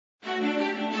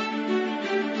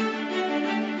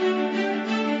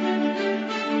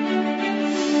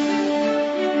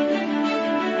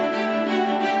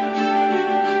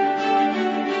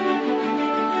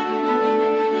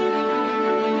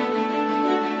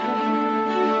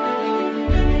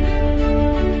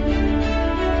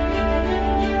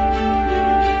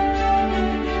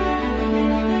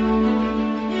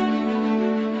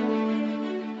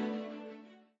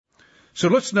So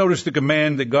let's notice the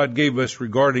command that God gave us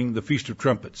regarding the Feast of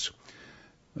Trumpets.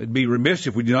 It'd be remiss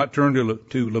if we do not turn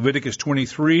to Leviticus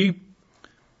 23.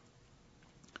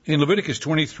 In Leviticus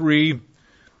 23,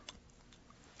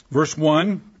 verse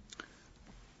 1, it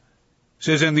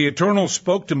says, "And the Eternal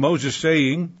spoke to Moses,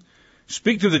 saying,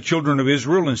 Speak to the children of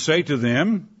Israel, and say to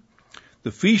them,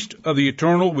 The feast of the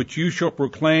Eternal, which you shall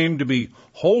proclaim to be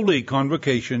holy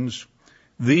convocations,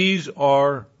 these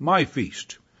are my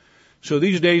feast." So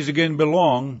these days again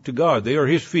belong to God. They are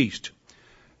His feast.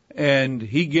 And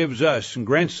He gives us and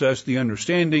grants us the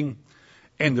understanding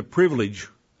and the privilege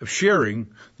of sharing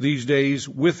these days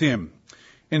with Him.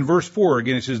 In verse 4,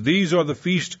 again, it says, "These are the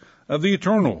feast of the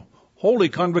Eternal, holy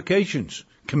convocations,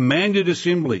 commanded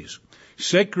assemblies,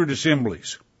 sacred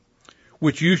assemblies,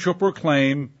 which you shall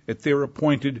proclaim at their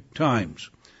appointed times."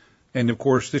 And of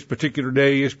course, this particular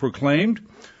day is proclaimed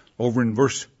over in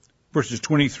verses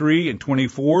 23 and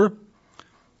 24.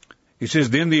 It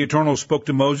says, "Then the Eternal spoke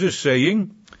to Moses,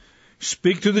 saying,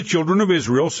 Speak to the children of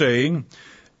Israel, saying,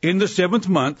 In the 7th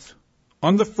month,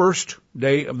 on the 1st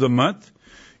day of the month,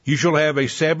 you shall have a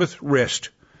Sabbath rest,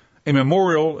 a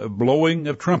memorial of blowing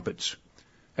of trumpets,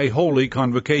 a holy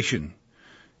convocation."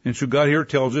 And so God here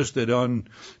tells us that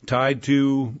tied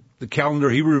to the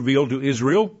calendar He revealed to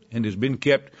Israel and has been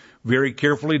kept very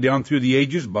carefully down through the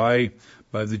ages by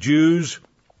the Jews,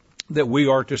 that we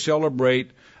are to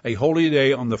celebrate a holy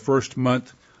day on the first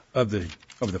month of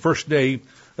the first day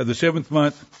of the 7th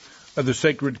month of the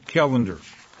sacred calendar.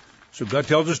 So God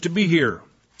tells us to be here.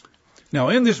 Now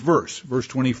in this verse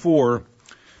 24,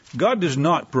 God does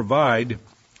not provide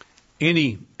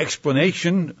any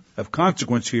explanation of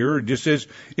consequence here. It just says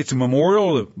it's a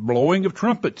memorial of blowing of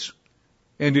trumpets,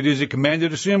 and it is a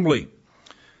commanded assembly.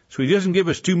 So He doesn't give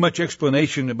us too much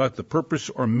explanation about the purpose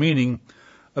or meaning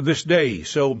of this day.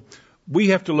 So we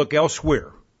have to look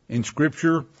elsewhere in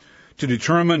Scripture to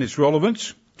determine its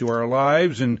relevance to our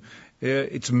lives and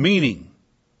its meaning,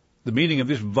 the meaning of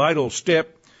this vital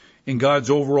step in God's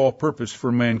overall purpose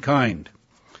for mankind.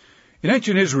 In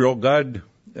ancient Israel, God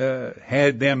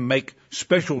had them make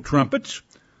special trumpets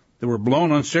that were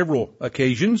blown on several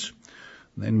occasions.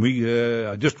 And we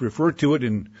just referred to it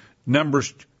in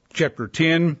Numbers chapter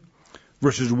 10,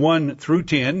 verses 1 through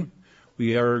 10.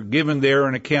 We are given there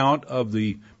an account of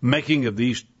the making of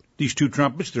these two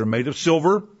trumpets. They're made of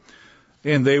silver,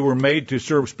 and they were made to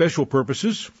serve special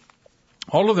purposes.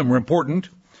 All of them were important.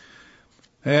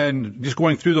 And just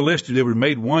going through the list, they were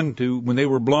made when they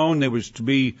were blown, there was to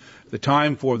be the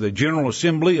time for the general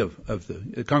assembly of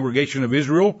the congregation of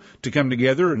Israel to come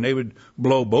together, and they would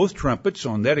blow both trumpets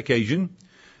on that occasion.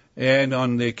 And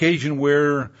on the occasion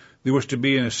where there was to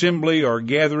be an assembly or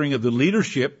gathering of the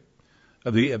leadership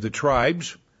of the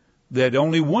tribes, that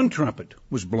only one trumpet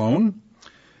was blown.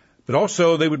 But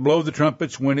also they would blow the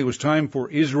trumpets when it was time for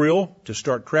Israel to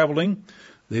start traveling.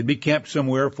 They'd be camped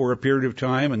somewhere for a period of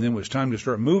time, and then it was time to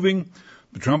start moving.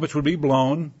 The trumpets would be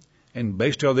blown, and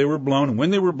based on how they were blown, and when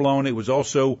they were blown, it was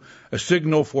also a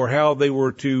signal for how they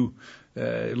were to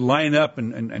line up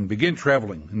and begin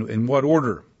traveling, in what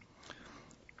order.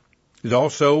 It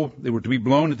also, they were to be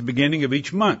blown at the beginning of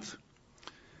each month.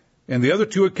 And the other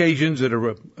two occasions that are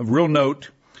of real note,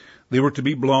 they were to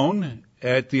be blown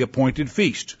at the appointed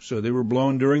feast. So they were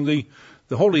blown during the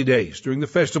holy days, during the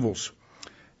festivals.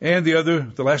 And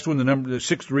the last one, the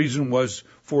sixth reason was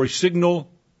for a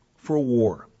signal for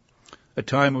war. A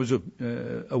time was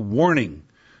a warning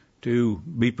to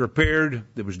be prepared.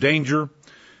 There was danger.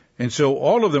 And so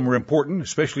all of them were important,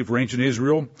 especially for ancient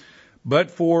Israel. But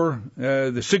for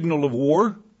the signal of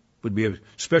war would be a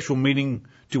special meaning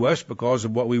to us because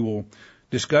of what we will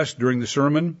discuss during the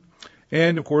sermon.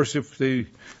 And of course, if they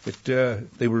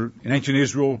were in ancient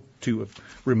Israel to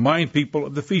remind people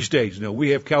of the feast days. Now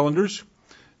we have calendars,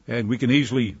 and we can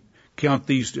easily count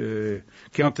the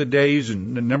days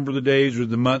and the number of the days or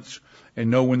the months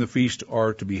and know when the feasts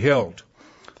are to be held.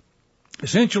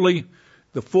 Essentially,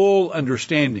 the full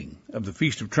understanding of the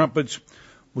Feast of Trumpets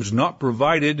was not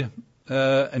provided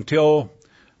until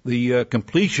the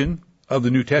completion of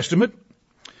the New Testament.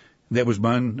 That was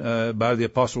done by the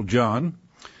Apostle John.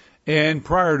 And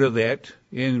prior to that,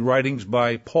 in writings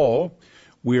by Paul,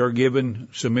 we are given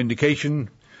some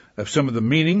indication of some of the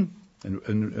meaning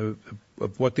and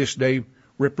of what this day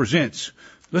represents.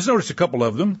 Let's notice a couple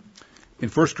of them. In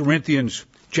 1 Corinthians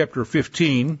chapter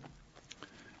 15,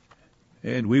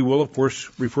 and we will, of course,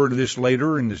 refer to this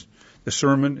later in the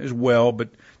sermon as well, but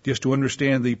just to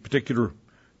understand the particular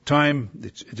time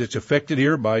that's affected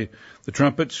here by the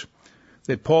trumpets,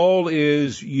 that Paul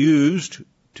is used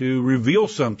to reveal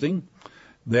something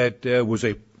that was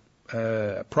a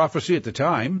prophecy at the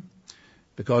time,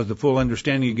 because the full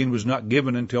understanding again was not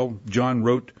given until John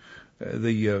wrote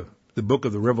the book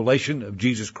of the Revelation of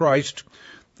Jesus Christ,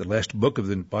 the last book of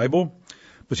the Bible.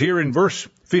 But here in verse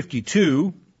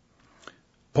 52,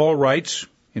 Paul writes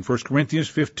in 1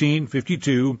 Corinthians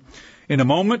 15:52, in a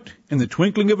moment, in the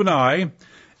twinkling of an eye,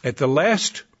 at the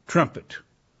last trumpet.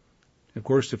 Of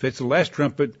course, if it's the last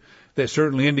trumpet, that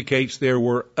certainly indicates there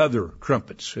were other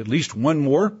trumpets, at least one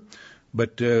more,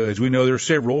 but as we know, there are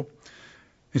several.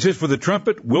 It says, for the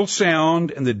trumpet will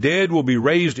sound, and the dead will be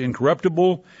raised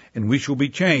incorruptible, and we shall be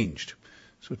changed.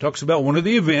 So it talks about one of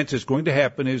the events that's going to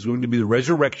happen is going to be the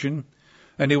resurrection,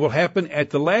 and it will happen at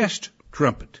the last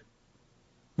trumpet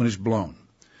when it's blown.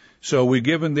 So we're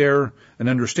given there an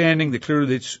understanding that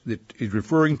clearly that is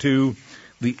referring to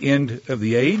the end of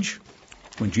the age,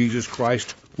 when Jesus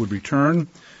Christ would return.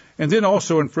 And then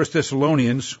also in 1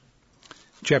 Thessalonians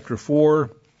chapter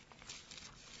 4,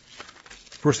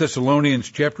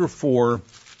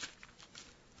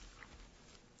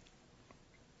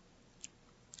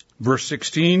 verse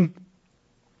 16,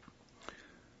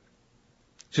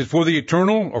 it says, for the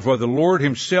eternal, or for the Lord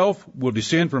himself, will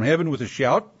descend from heaven with a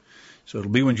shout. So it'll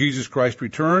be when Jesus Christ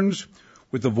returns,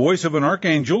 with the voice of an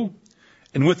archangel,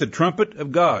 and with the trumpet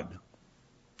of God.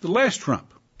 The last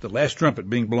trumpet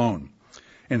being blown.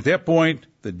 And at that point,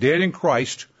 the dead in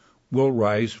Christ will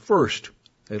rise first.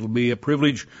 It'll be a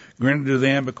privilege granted to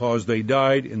them because they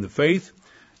died in the faith,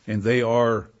 and they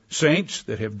are saints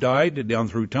that have died down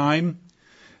through time,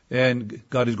 and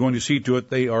God is going to see to it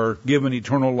they are given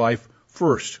eternal life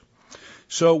first.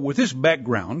 So with this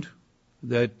background,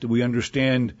 that we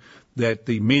understand that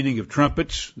the meaning of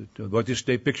trumpets, what this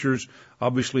day pictures,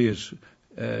 obviously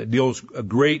deals a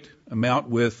great amount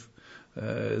with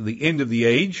the end of the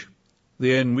age,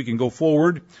 then we can go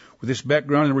forward with this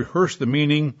background and rehearse the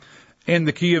meaning and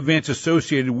the key events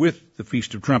associated with the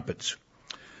Feast of Trumpets.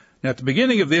 Now, at the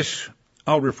beginning of this,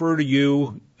 I'll refer to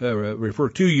you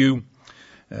to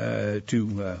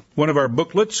one of our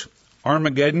booklets,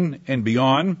 Armageddon and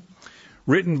Beyond,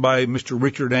 written by Mr.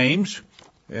 Richard Ames.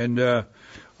 And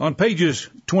on pages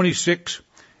 26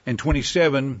 and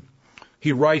 27,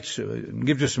 he writes and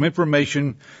gives us some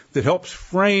information that helps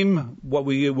frame what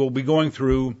we will be going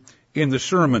through in the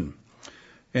sermon.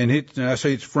 And I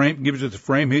say it's frame, gives us the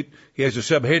frame. He has a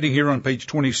subheading here on page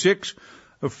 26,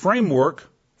 a framework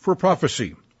for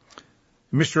prophecy.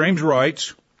 Mr.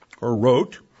 Ames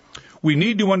wrote, we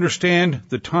need to understand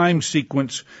the time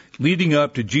sequence leading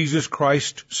up to Jesus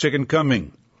Christ's second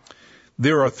coming.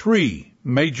 There are 3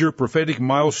 major prophetic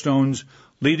milestones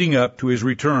leading up to his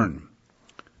return.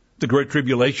 The Great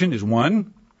Tribulation is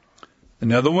one.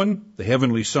 Another one, the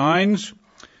heavenly signs.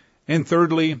 And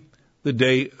thirdly, the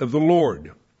day of the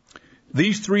Lord.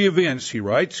 These 3 events, he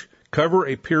writes, cover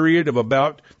a period of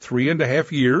about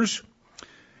 3.5 years,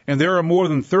 and there are more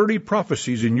than 30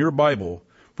 prophecies in your Bible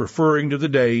referring to the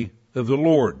day of the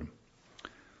Lord.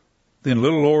 Then a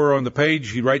little lower on the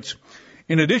page, he writes,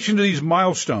 in addition to these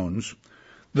milestones,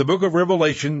 the book of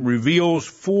Revelation reveals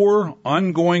 4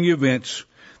 ongoing events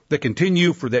that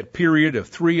continue for that period of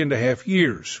 3.5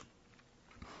 years.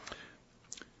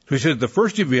 So he says the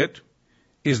first event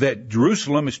is that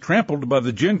Jerusalem is trampled by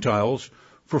the Gentiles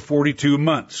for 42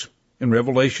 months in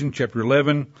Revelation chapter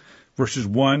 11, verses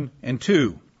 1 and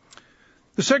 2.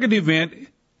 The second event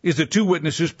is the 2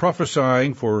 witnesses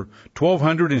prophesying for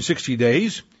 1,260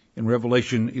 days in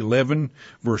Revelation 11,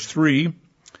 verse 3.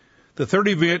 The third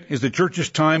event is the church's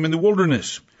time in the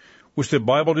wilderness, which the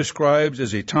Bible describes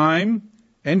as a time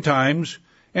and times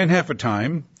and half a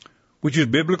time, which is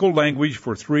biblical language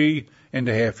for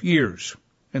 3.5 years.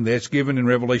 And that's given in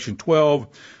Revelation 12,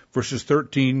 verses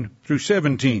 13 through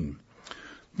 17.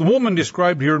 The woman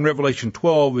described here in Revelation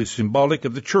 12 is symbolic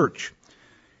of the church.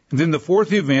 And then the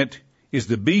fourth event is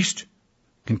the beast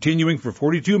continuing for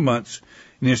 42 months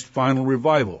in its final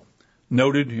revival,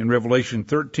 noted in Revelation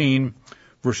 13,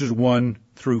 verses 1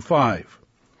 through 5.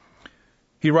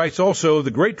 He writes also, the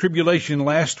Great Tribulation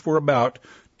lasts for about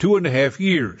 2.5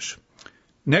 years.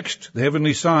 Next, the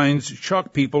heavenly signs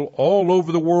shock people all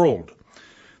over the world.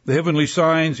 The heavenly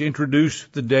signs introduce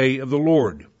the day of the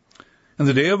Lord. And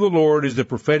the day of the Lord is the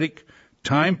prophetic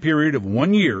time period of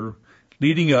 1 year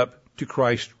leading up to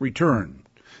Christ's return.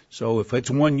 So if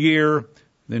it's 1 year,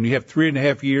 then you have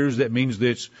 3.5 years. That means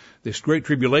that this Great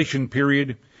Tribulation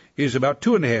period is about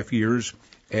 2.5 years,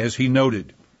 as he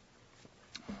noted.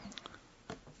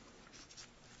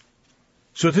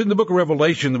 So it's in the book of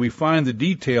Revelation that we find the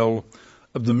detail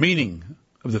of the meaning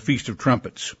of the Feast of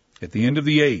Trumpets at the end of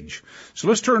the age. So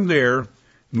let's turn there, and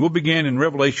we'll begin in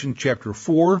Revelation chapter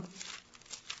 4.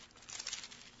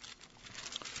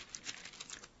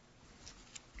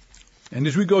 And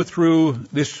as we go through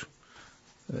this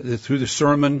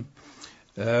sermon,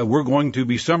 we're going to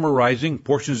be summarizing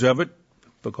portions of it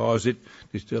because a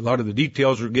lot of the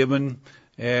details are given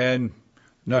and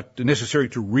not necessary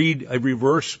to read every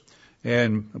verse,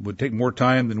 and it would take more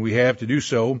time than we have to do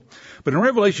so. But in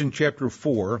Revelation chapter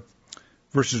 4,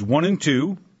 verses 1 and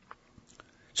 2,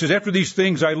 it says, "After these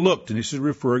things I looked," and this is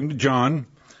referring to John,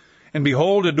 "and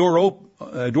behold,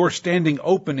 a door standing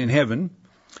open in heaven,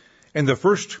 and the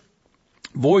first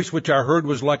voice which I heard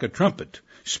was like a trumpet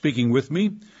speaking with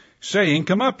me, saying,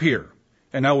 Come up here,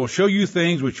 and I will show you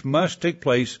things which must take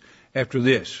place after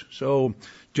this." So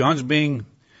John's being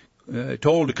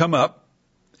told to come up,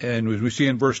 and as we see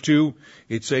in verse 2,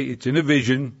 it's in a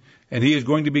vision, and he is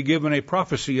going to be given a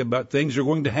prophecy about things that are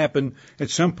going to happen at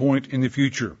some point in the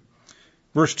future.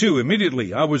 Verse 2,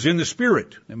 "Immediately I was in the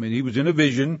Spirit." He was in a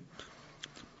vision.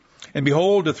 "And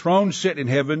behold, a throne set in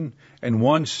heaven, and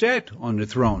one sat on the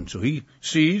throne." So he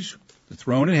sees the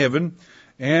throne in heaven.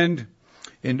 And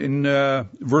in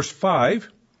verse 5,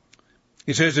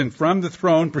 it says, "And from the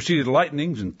throne proceeded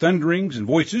lightnings and thunderings and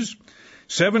voices.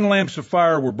 7 lamps of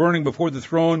fire were burning before the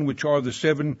throne, which are the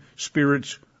 7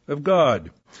 spirits of God."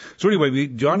 So anyway,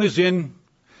 John is in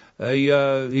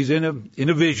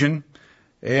a vision,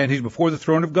 and he's before the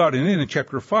throne of God. And then in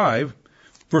chapter 5,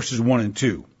 verses 1 and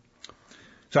 2.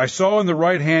 "So I saw in the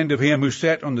right hand of him who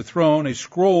sat on the throne a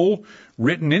scroll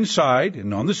written inside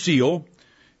and on the seal,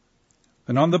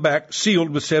 and on the back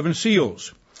sealed with 7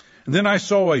 seals. And then I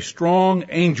saw a strong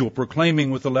angel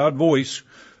proclaiming with a loud voice,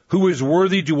 Who is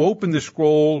worthy to open the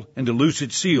scroll and to loose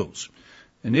its seals?"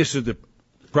 And this is the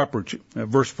proper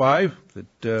verse 5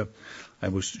 that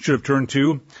should have turned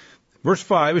to. Verse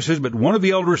 5, it says, "But one of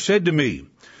the elders said to me,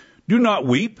 Do not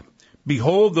weep.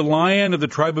 Behold, the Lion of the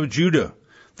tribe of Judah,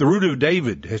 the Root of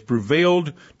David, has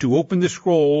prevailed to open the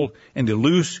scroll and to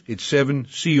loose its 7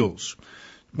 seals."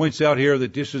 It points out here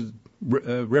that this is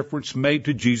reference made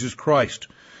to Jesus Christ,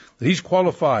 that he's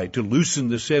qualified to loosen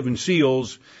the 7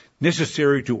 seals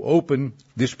necessary to open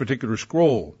this particular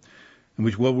scroll, in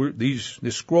which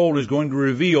this scroll is going to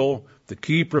reveal the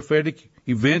key prophetic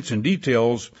events and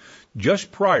details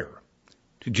just prior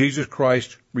to Jesus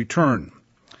Christ's return.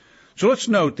 So let's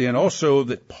note then also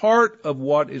that part of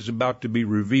what is about to be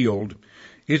revealed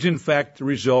is in fact the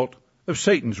result of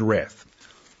Satan's wrath.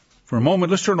 For a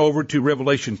moment, let's turn over to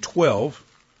Revelation 12.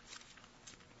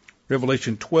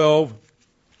 Revelation 12,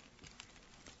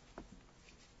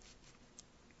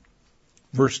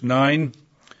 verse 9.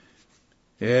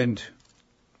 And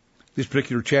this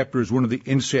particular chapter is one of the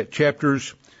inset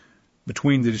chapters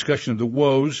between the discussion of the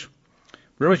woes.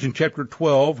 Revelation chapter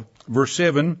 12, verse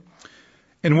 7.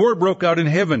 "And war broke out in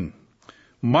heaven.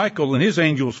 Michael and his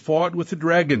angels fought with the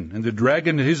dragon, and the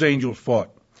dragon and his angels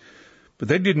fought. But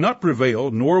they did not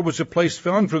prevail, nor was a place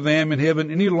found for them in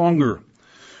heaven any longer.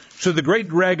 So the great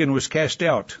dragon was cast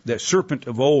out, that serpent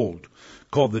of old,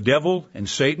 called the devil and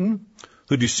Satan,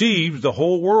 who deceives the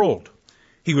whole world.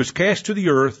 He was cast to the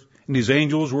earth, and his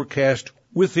angels were cast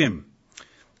with him."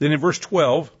 Then in verse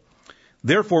 12,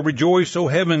 "Therefore rejoice, O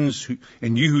heavens,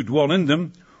 and you who dwell in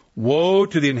them. Woe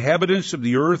to the inhabitants of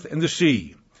the earth and the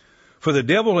sea. For the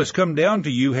devil has come down to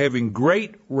you having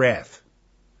great wrath,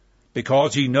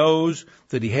 because he knows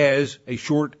that he has a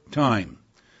short time."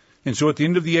 And so at the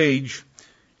end of the age,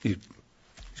 it's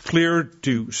clear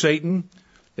to Satan,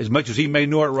 as much as he may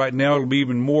know it right now, it'll be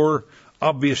even more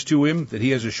obvious to him that he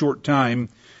has a short time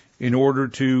in order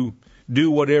to do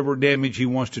whatever damage he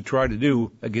wants to try to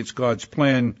do against God's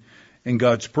plan and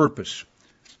God's purpose.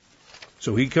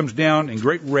 So he comes down in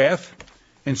great wrath.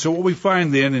 And so what we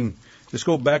find then, and let's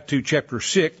go back to chapter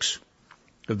 6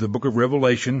 of the book of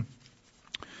Revelation.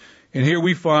 And here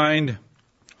we find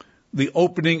the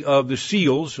opening of the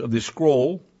seals of this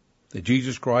scroll that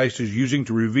Jesus Christ is using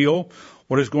to reveal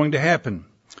what is going to happen.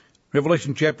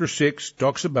 Revelation chapter 6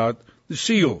 talks about the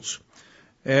seals.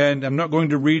 And I'm not going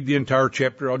to read the entire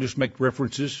chapter. I'll just make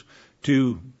references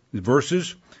to the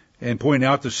verses and point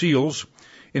out the seals.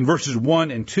 In verses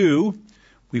 1 and 2,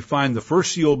 we find the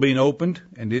first seal being opened,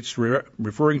 and it's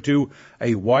referring to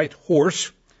a white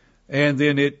horse. And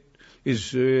then it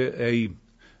is a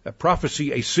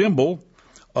prophecy, a symbol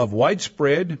of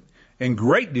widespread and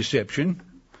great deception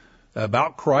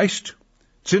about Christ,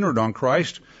 centered on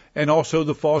Christ, and also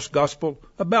the false gospel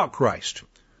about Christ.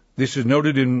 This is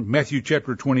noted in Matthew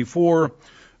chapter 24,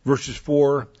 verses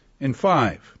 4 and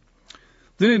 5.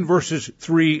 Then in verses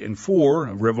 3 and 4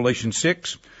 of Revelation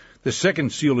 6, the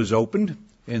second seal is opened,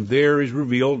 and there is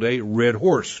revealed a red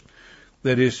horse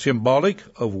that is symbolic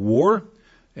of war,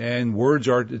 and words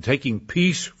are taking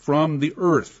peace from the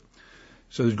earth.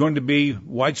 So there's going to be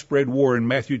widespread war. In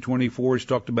Matthew 24, it's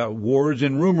talked about wars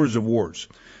and rumors of wars.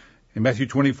 In Matthew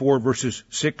 24, verses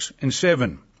 6 and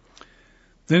 7.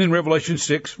 Then in Revelation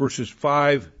 6, verses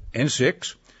 5 and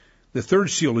 6, the third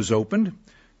seal is opened,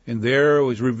 and there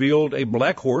was revealed a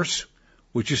black horse,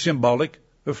 which is symbolic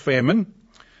of famine,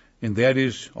 and that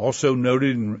is also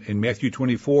noted in Matthew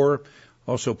 24,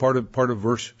 also part of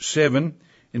verse 7,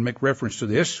 and make reference to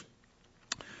this.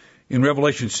 In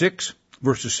Revelation 6,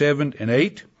 verses 7 and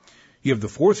 8, you have the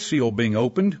fourth seal being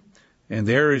opened, and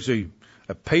there is a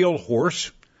pale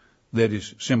horse that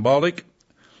is symbolic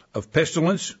of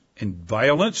pestilence and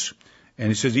violence,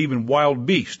 and it says even wild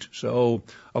beast. So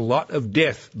a lot of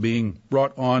death being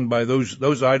brought on by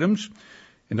those items,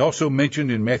 and also mentioned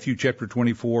in Matthew chapter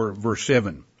 24, verse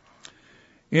 7.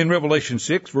 In Revelation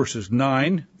 6, verses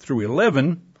 9 through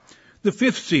 11, the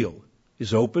fifth seal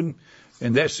is open,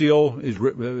 and that seal is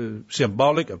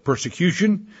symbolic of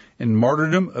persecution and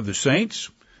martyrdom of the saints,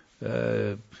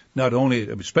 not only,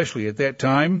 especially at that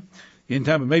time, in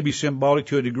time, it may be symbolic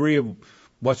to a degree of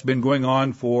what's been going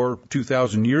on for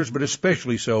 2,000 years, but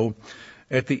especially so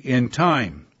at the end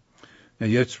time. Now,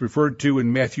 it's referred to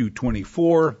in Matthew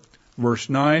 24, verse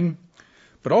 9,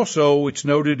 but also it's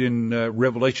noted in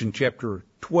Revelation chapter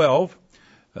 12.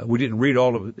 We didn't read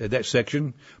all of that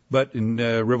section, but in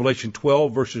Revelation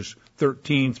 12, verses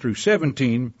 13 through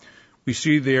 17, we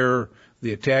see there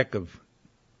the attack of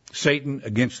Satan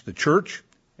against the church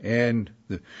and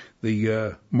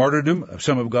the martyrdom of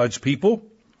some of God's people.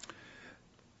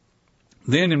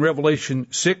 Then in Revelation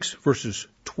 6, verses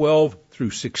 12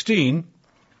 through 16,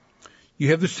 you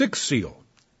have the sixth seal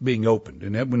being opened.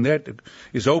 And when that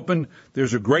is opened,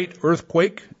 there's a great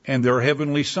earthquake and there are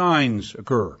heavenly signs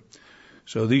occur.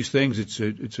 So these things, it's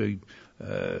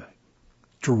a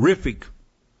terrific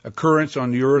occurrence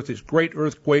on the earth. This great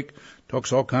earthquake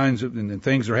talks all kinds of and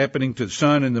things are happening to the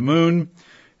sun and the moon.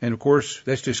 And of course,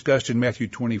 that's discussed in Matthew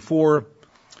 24,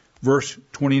 verse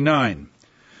 29.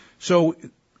 So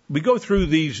we go through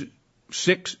these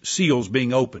six seals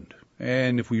being opened.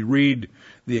 And if we read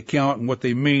the account and what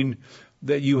they mean,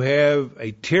 that you have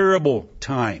a terrible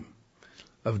time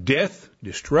of death,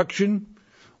 destruction,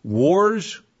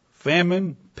 wars,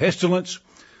 famine, pestilence,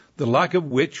 the like of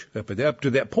which, up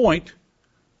to that point,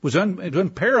 was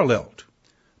unparalleled.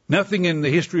 Nothing in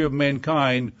the history of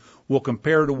mankind will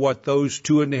compare to what those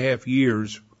 2.5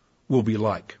 years will be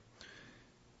like.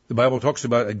 The Bible talks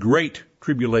about a great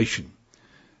tribulation,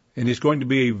 and it's going to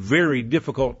be a very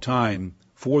difficult time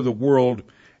for the world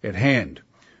at hand.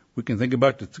 We can think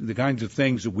about the kinds of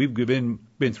things that we've been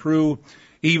through,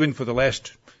 even for the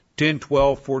last 10,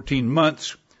 12, 14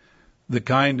 months, the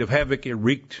kind of havoc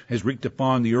it has wreaked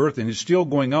upon the earth and is still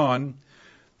going on,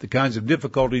 the kinds of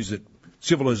difficulties that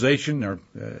civilization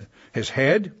has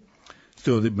had.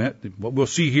 So what we'll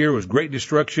see here is great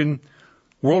destruction,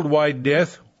 worldwide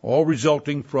death, all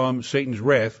resulting from Satan's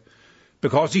wrath,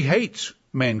 because he hates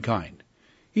mankind.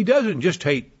 He doesn't just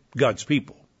hate God's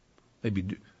people,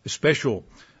 maybe a special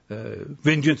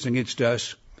vengeance against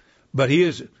us, but he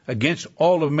is against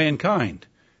all of mankind,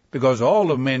 because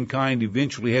all of mankind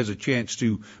eventually has a chance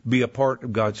to be a part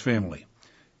of God's family.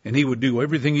 And he would do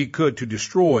everything he could to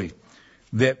destroy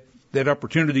that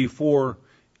opportunity for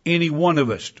any one of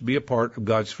us to be a part of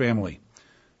God's family.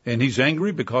 And he's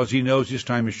angry because he knows his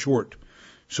time is short.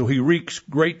 So he wreaks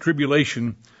great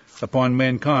tribulation upon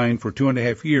mankind for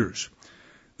 2.5 years.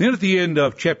 Then at the end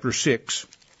of chapter 6,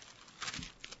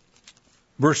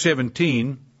 verse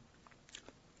 17,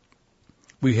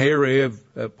 we here have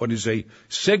what is a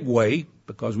segue,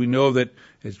 because we know that,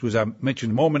 as I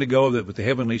mentioned a moment ago, that with the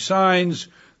heavenly signs,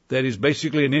 that is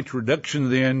basically an introduction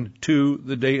then to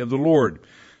the day of the Lord.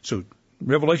 So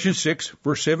Revelation 6,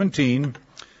 verse 17,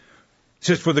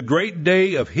 says, "For the great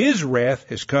day of his wrath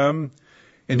has come,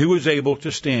 and who is able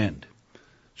to stand?"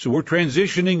 So we're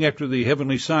transitioning after the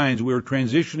heavenly signs. We're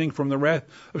transitioning from the wrath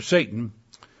of Satan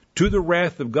to the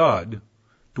wrath of God,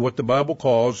 to what the Bible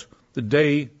calls the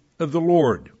day of the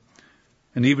Lord.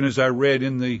 And even as I read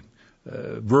in the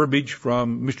verbiage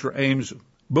from Mr. Ames'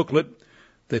 booklet,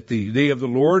 that the day of the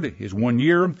Lord is 1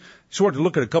 year. I just want to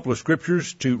look at a couple of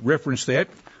scriptures to reference that.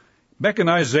 Back in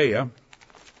Isaiah,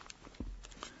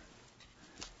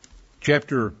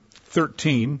 chapter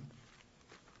 13,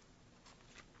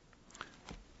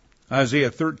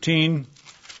 Isaiah 13,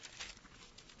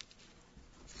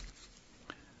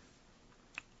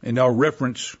 and I'll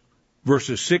reference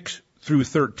verses 6 through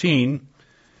 13,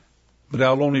 but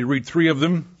I'll only read 3 of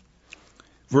them.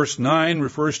 Verse 9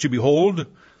 refers to, "Behold,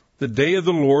 the day of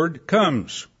the Lord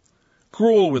comes,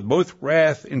 cruel with both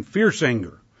wrath and fierce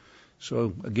anger."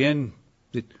 So again,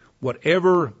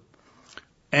 whatever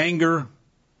anger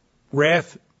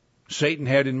wrath Satan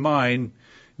had in mind,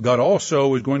 God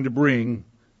also is going to bring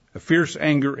a fierce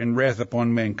anger and wrath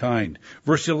upon mankind.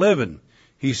 Verse 11,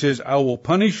 he says, I will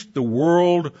punish the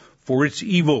world for its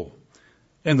evil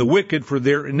and the wicked for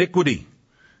their iniquity.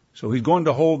 So he's going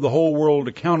to hold the whole world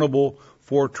accountable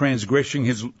for transgressing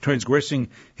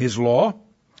his law.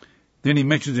 Then he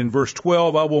mentions in verse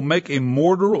 12, I will make a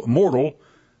mortal,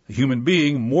 a human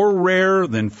being, more rare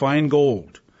than fine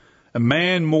gold, a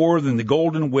man more than the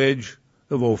golden wedge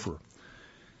of Ophir.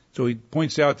 So he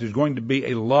points out there's going to be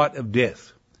a lot of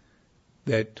death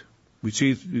that we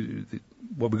see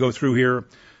what we go through here.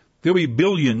 There'll be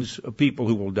billions of people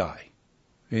who will die.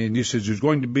 And he says there's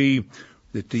going to be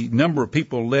that the number of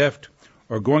people left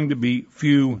are going to be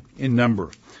few in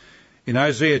number. In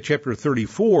Isaiah chapter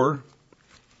 34,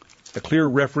 a clear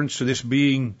reference to this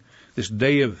being this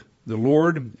day of the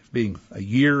Lord, being a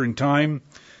year in time.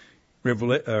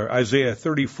 Isaiah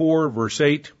 34, verse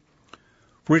 8,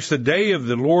 for it's the day of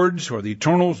the Lord's, or the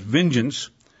Eternal's vengeance,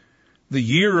 the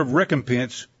year of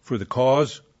recompense for the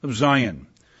cause of Zion.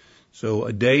 So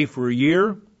a day for a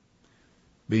year,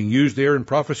 being used there in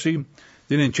prophecy.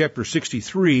 Then in chapter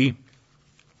 63,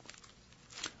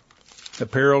 a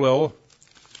parallel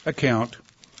account,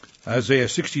 Isaiah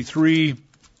 63,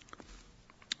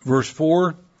 verse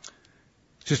 4, it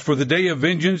says, for the day of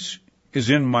vengeance is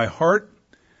in my heart,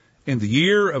 and the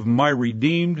year of my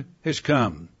redeemed has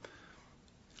come.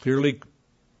 Clearly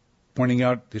pointing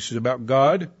out this is about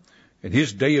God and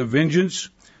his day of vengeance,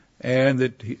 and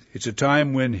that it's a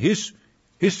time when his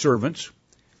servants,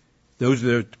 those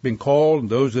that have been called and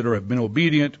those that have been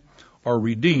obedient, are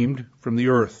redeemed from the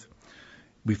earth.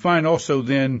 We find also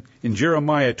then in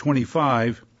Jeremiah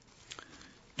 25,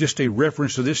 just a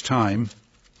reference to this time.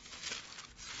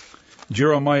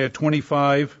 Jeremiah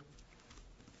 25,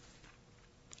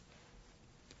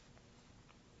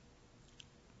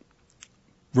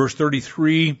 verse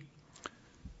 33,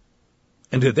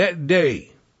 and to that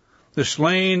day the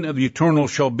slain of the Eternal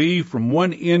shall be from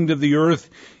one end of the earth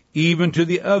even to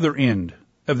the other end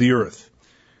of the earth.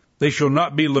 They shall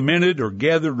not be lamented or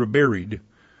gathered or buried,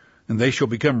 and they shall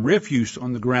become refuse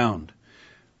on the ground.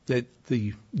 That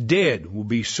the dead will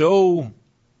be so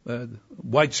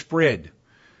widespread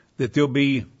that they'll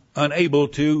be unable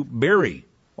to bury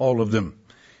all of them.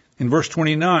 In verse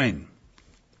 29,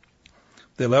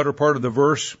 the latter part of the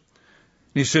verse,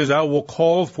 he says, I will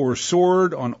call for a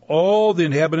sword on all the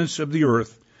inhabitants of the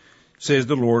earth, says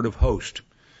the Lord of hosts.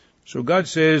 So God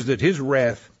says that his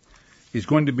wrath is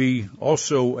going to be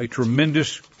also a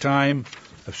tremendous time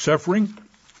of suffering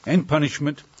and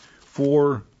punishment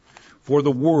for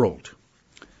the world.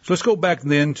 So let's go back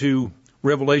then to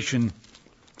Revelation.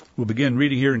 We'll begin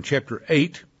reading here in chapter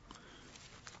 8.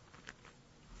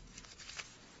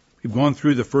 We've gone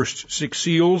through the first 6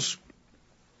 seals.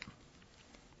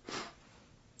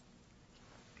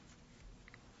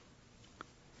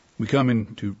 We come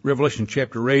into Revelation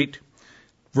chapter 8,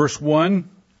 verse 1.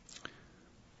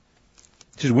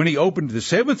 It says, when he opened the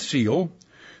 7th seal,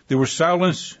 there was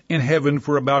silence in heaven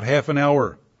for about half an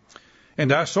hour.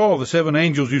 And I saw the 7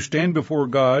 angels who stand before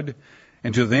God,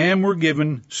 and to them were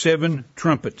given 7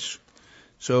 trumpets.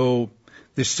 So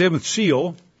this 7th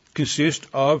seal consists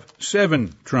of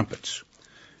 7 trumpets.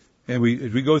 And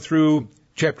as we go through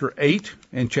chapter 8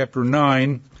 and chapter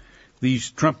 9,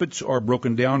 these trumpets are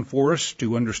broken down for us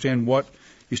to understand what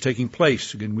is taking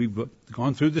place. Again, we've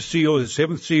gone through the seal, the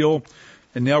 7th seal,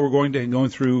 and now we're going to go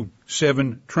through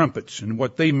 7 trumpets and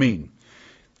what they mean.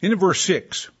 In verse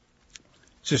 6, it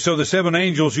says, so the 7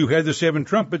 angels who had the 7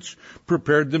 trumpets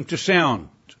prepared them to sound.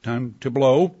 It's time to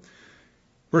blow.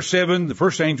 Verse 7, the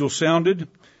first angel sounded,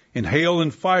 and hail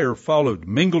and fire followed,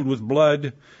 mingled with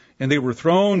blood, and they were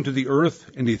thrown to the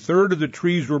earth, and 1/3 of the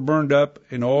trees were burned up,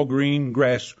 and all green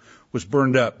grass was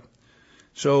burned up.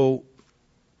 So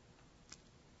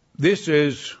this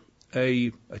is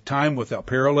a time without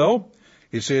parallel.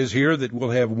 It says here that we'll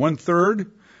have 1/3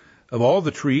 of all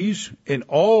the trees and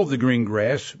all the green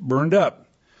grass burned up.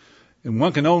 And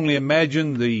one can only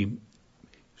imagine the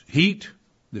heat,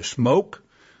 the smoke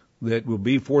that will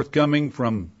be forthcoming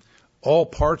from all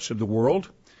parts of the world.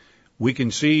 We can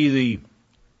see the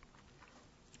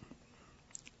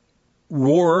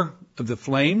roar of the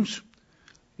flames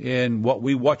in what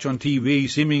we watch on TV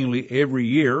seemingly every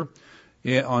year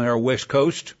on our west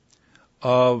coast,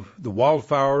 of the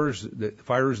wildfires, the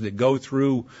fires that go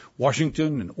through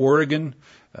Washington and Oregon,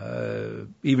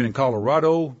 even in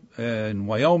Colorado and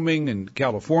Wyoming and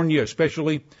California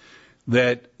especially,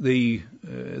 that the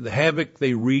havoc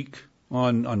they wreak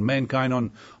on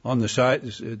mankind, on the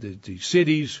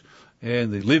cities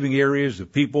and the living areas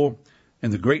of people,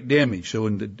 and the great damage. So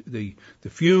in the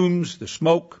fumes, the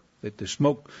smoke that the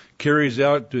smoke carries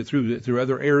out through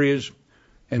other areas,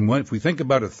 and if we think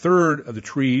about a third of the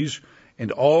trees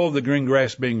and all of the green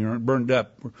grass being burned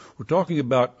up, we're talking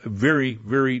about a very,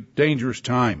 very dangerous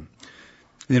time.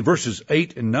 And in verses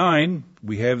 8 and 9,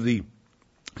 we have the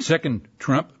second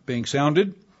trump being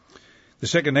sounded. The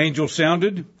second angel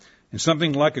sounded, and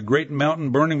something like a great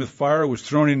mountain burning with fire was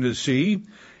thrown into the sea,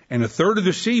 and a third of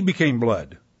the sea became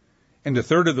blood, and a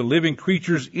third of the living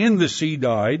creatures in the sea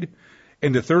died,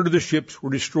 and a third of the ships were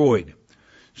destroyed.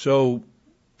 So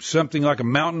something like a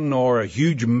mountain or a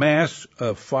huge mass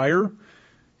of fire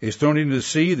is thrown into the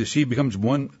sea. The sea becomes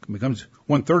one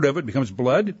third of it becomes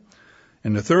blood,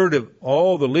 and a third of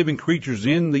all the living creatures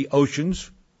in the oceans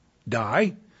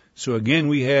die. So again,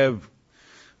 we have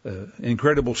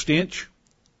incredible stench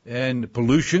and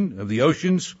pollution of the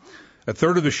oceans. A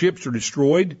third of the ships are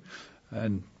destroyed,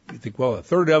 and you think, well, a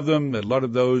third of them, a lot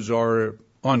of those are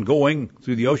ongoing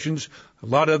through the oceans. A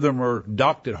lot of them are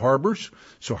docked at harbors,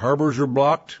 so harbors are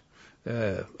blocked,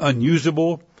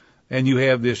 unusable, and you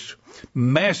have this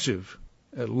massive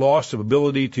loss of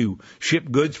ability to ship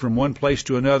goods from one place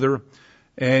to another,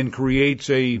 and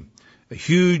creates a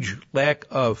huge lack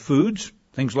of foods,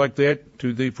 things like that,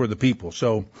 for the people.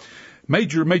 So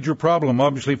major problem,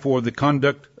 obviously, for the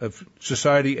conduct of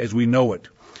society as we know it.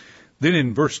 Then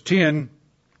in verse 10,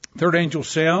 third angel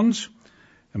sounds,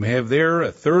 and we have there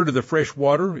a third of the fresh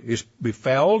water is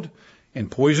befouled and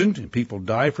poisoned, and people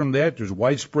die from that. There's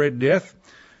widespread death,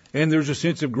 and there's a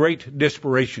sense of great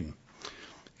desperation.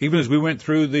 Even as we went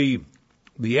through the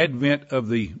advent of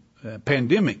the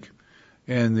pandemic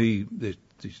and the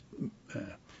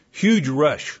huge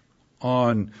rush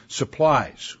on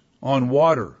supplies, on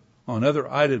water, on other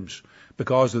items,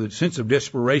 because of the sense of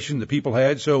desperation that people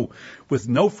had. So with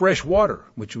no fresh water,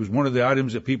 which was one of the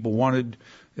items that people wanted,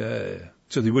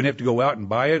 so they wouldn't have to go out and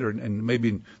buy it, and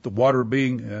maybe the water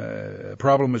being a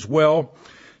problem as well.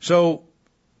 So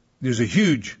there's a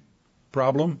huge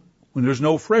problem when there's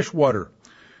no fresh water.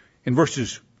 In verse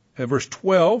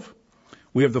 12,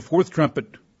 we have the fourth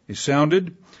trumpet is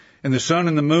sounded, and the sun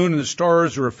and the moon and the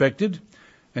stars are affected,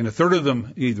 and a third of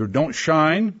them either don't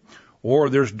shine, or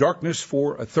there's darkness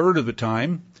for a third of the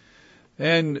time.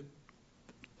 And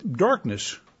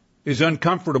darkness is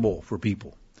uncomfortable for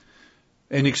people.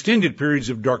 And extended periods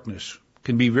of darkness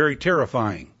can be very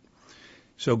terrifying.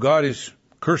 So God is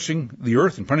cursing the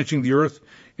earth and punishing the earth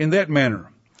in that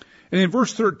manner. And in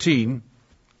verse 13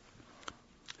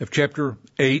 of chapter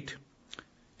 8,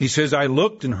 he says, I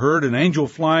looked and heard an angel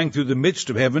flying through the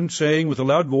midst of heaven, saying with a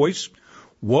loud voice,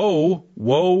 Woe,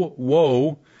 woe,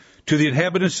 woe to the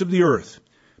inhabitants of the earth,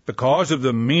 because of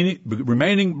the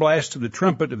remaining blast of the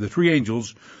trumpet of the three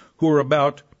angels who are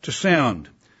about to sound.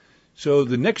 So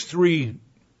the next three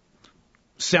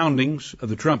soundings of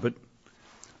the trumpet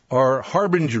are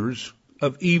harbingers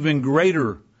of even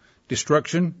greater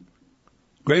destruction,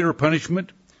 greater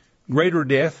punishment, greater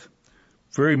death,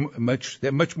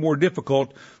 much more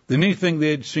difficult than anything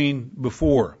they had seen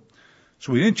before.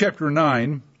 So in chapter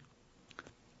 9,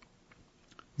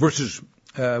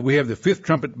 we have the fifth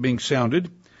trumpet being sounded.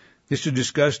 This is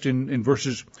discussed in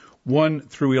verses 1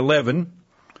 through 11.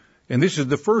 And this is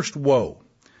the first woe.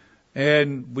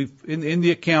 And in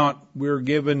the account, we're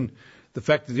given the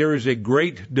fact that there is a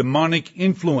great demonic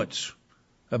influence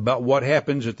about what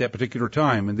happens at that particular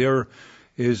time. And there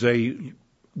is a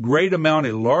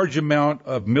large amount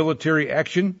of military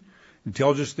action. It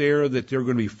tells us there that there are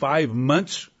going to be 5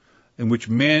 months in which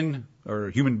men or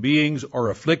human beings are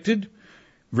afflicted.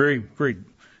 Very, very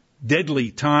deadly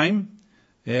time,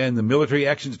 and the military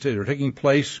actions that are taking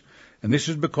place. And this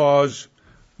is because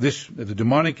the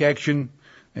demonic action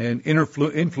and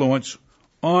influence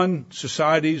on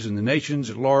societies and the nations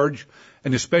at large,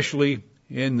 and especially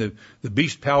in the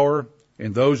beast power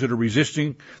and those that are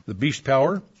resisting the beast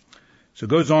power. So it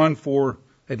goes on for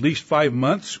at least 5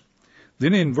 months.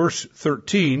 Then in verse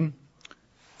 13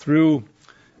 through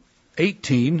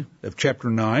 18 of chapter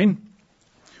 9,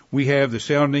 we have the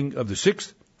sounding of the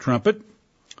sixth trumpet.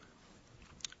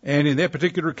 And in that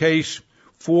particular case,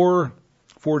 four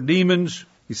demons,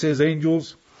 he says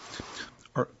angels,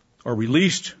 are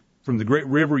released from the great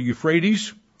river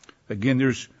Euphrates. Again,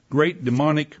 there's great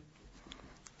demonic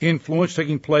influence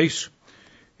taking place.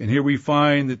 And here we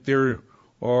find that there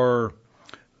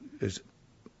is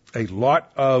a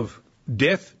lot of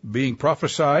death being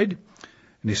prophesied.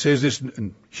 And he says this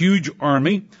huge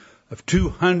army of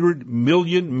 200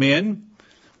 million men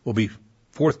will be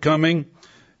forthcoming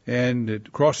and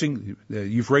crossing the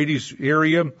Euphrates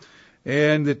area,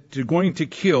 and that they're going to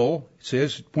kill,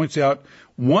 it points out,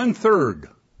 1/3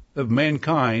 of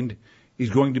mankind is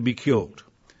going to be killed.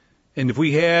 And if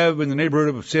we have in the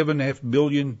neighborhood of 7.5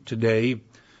 billion today,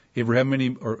 ever how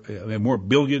many or more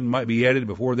billion might be added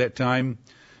before that time,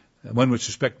 one would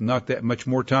suspect not that much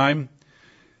more time.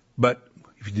 But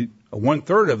if you did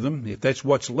 1/3 of them, if that's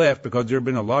what's left, because there have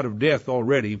been a lot of death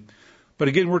already. But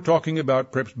again, we're talking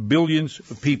about perhaps billions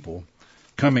of people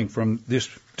coming from this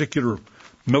particular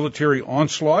military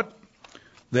onslaught.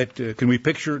 That can we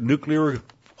picture nuclear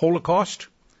holocaust?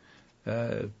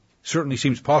 Certainly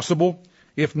seems possible,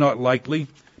 if not likely,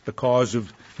 because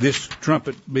of this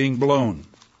trumpet being blown.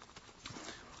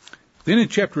 Then in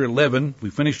chapter 11, we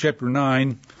finished chapter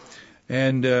 9,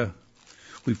 and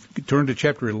we've turned to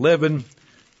chapter 11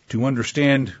 to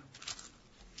understand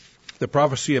the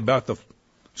prophecy about the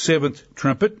seventh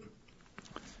trumpet.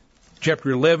 Chapter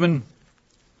 11,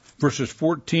 verses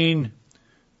 14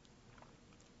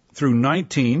 through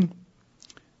 19,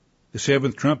 the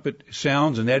seventh trumpet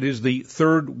sounds, and that is the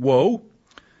third woe.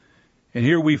 And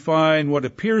here we find what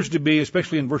appears to be,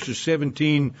 especially in verses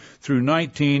 17 through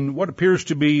 19, what appears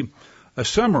to be a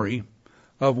summary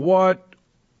of what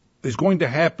is going to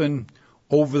happen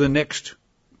over the next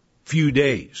few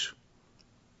days.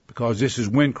 Because this is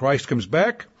when Christ comes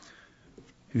back.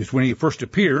 It's when he first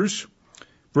appears.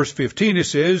 Verse 15 it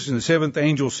says, "And the seventh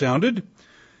angel sounded,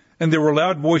 and there were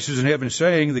loud voices in heaven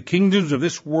saying, The kingdoms of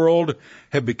this world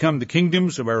have become the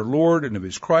kingdoms of our Lord and of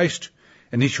his Christ,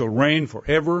 and he shall reign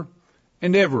forever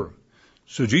and ever."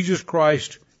 So Jesus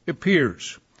Christ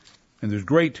appears, and there's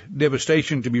great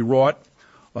devastation to be wrought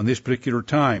on this particular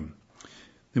time.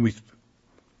 Then if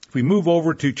we move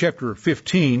over to chapter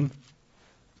 15,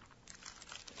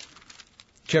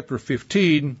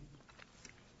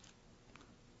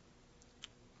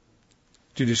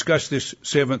 to discuss this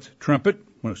seventh trumpet,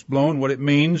 when it's blown, what it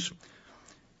means,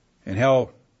 and how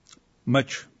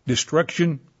much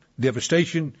destruction,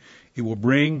 devastation it will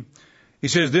bring. He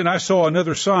says, "Then I saw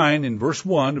another sign," in verse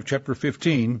 1 of chapter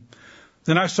 15,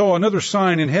 "Then I saw another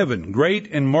sign in heaven,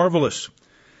 great and marvelous,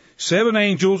 7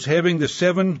 angels having the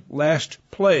 7 last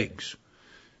plagues."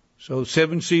 So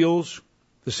 7 seals.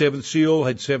 The seventh seal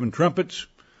had 7 trumpets.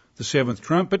 The seventh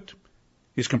trumpet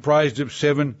is comprised of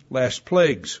 7 last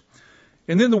plagues.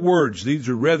 And then the words, these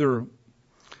are rather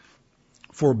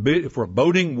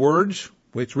foreboding words.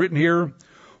 It's written here,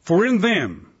 "For in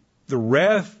them the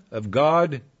wrath of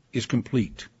God is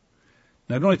complete."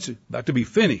 Now, not only it's about to be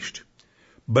finished,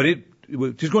 but it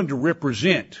is going to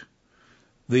represent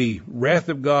the wrath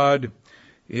of God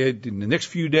in the next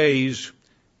few days,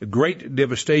 a great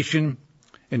devastation,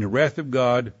 and the wrath of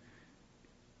God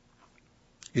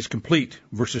is complete.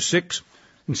 Verses 6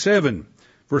 and 7.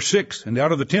 Verse 6, "And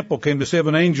out of the temple came the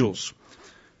 7 angels."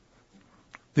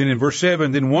 Then in verse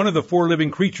 7, "Then one of the 4 living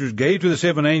creatures gave to the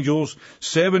 7 angels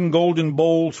 7 golden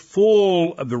bowls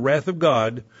full of the wrath of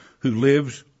God who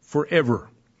lives forever."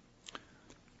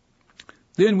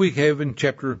 Then we have in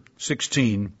chapter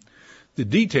 16 the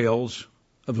details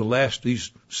of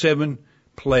these 7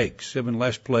 plagues, 7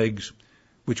 last plagues,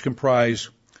 which comprise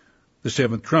the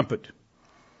seventh trumpet.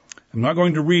 I'm not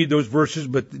going to read those verses,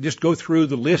 but just go through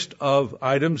the list of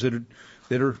items that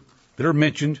are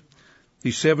mentioned,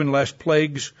 these 7 last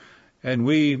plagues, and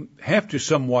we have to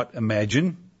somewhat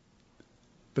imagine,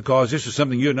 because this is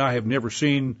something you and I have never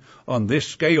seen on this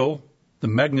scale, the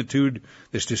magnitude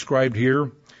that's described here.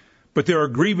 But there are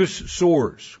grievous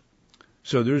sores.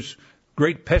 So there's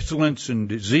great pestilence and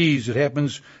disease that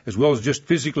happens, as well as just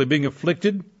physically being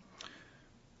afflicted.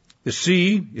 The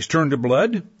sea is turned to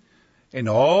blood, and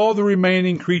all the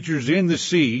remaining creatures in the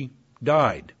sea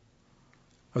died,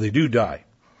 or they do die.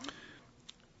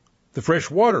 The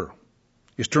fresh water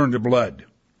is turned to blood.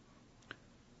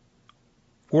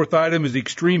 4th item is the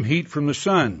extreme heat from the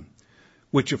sun,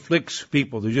 which afflicts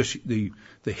people. The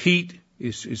heat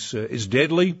is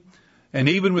deadly, and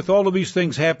even with all of these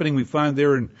things happening, we find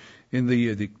there in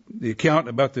the account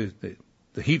about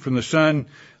the heat from the sun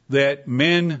that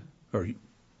men, or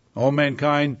all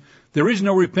mankind, there is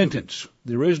no repentance.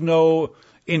 There is no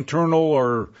internal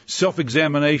or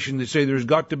self-examination that say there's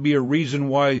got to be a reason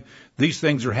why these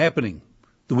things are happening.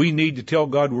 That we need to tell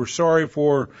God we're sorry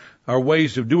for our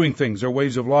ways of doing things, our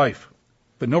ways of life,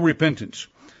 but no repentance.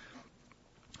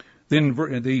 Then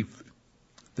the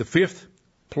 5th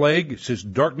plague, it says,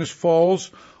 "Darkness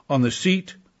falls on the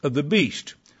seat of the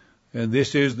beast." And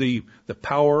this is the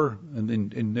power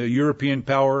and the European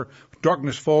power.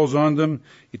 Darkness falls on them.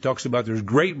 It talks about there's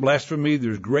great blasphemy,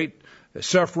 there's great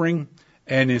suffering,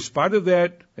 and in spite of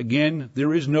that, again,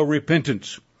 there is no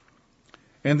repentance.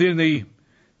 And then the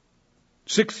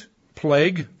 6th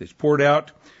plague that's poured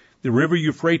out, the river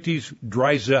Euphrates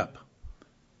dries up.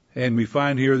 And we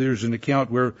find here there's an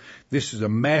account where this is a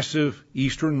massive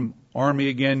eastern army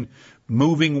again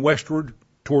moving westward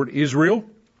toward Israel.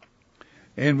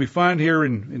 And we find here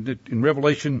in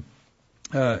Revelation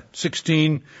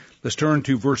 16, let's turn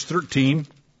to verse 13.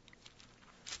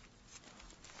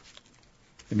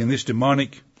 Again, this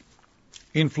demonic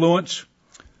influence.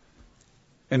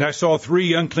 And I saw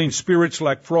 3 unclean spirits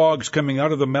like frogs coming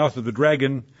out of the mouth of the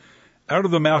dragon, out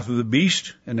of the mouth of the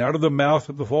beast, and out of the mouth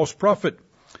of the false prophet.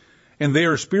 And they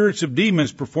are spirits of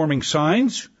demons performing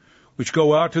signs, which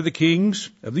go out to the kings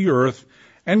of the earth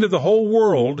and to the whole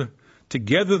world to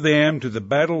gather them to the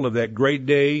battle of that great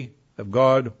day of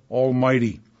God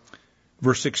Almighty.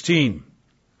 Verse 16.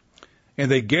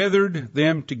 And they gathered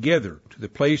them together to the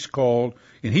place called,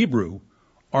 in Hebrew,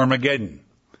 Armageddon.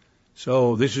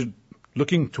 So this is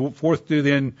looking forth to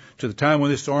the time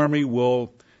when this army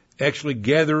will actually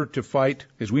gather to fight,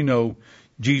 as we know,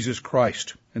 Jesus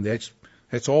Christ. And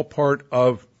that's all part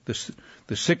of the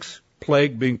 6th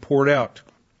plague being poured out.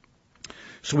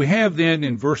 So we have then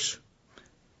in verse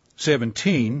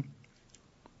 17,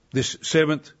 this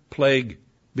 7th plague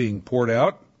being poured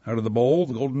out of the bowl,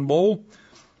 the golden bowl.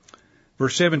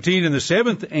 Verse 17, and the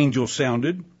 7th angel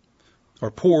sounded,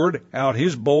 or poured out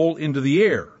his bowl into the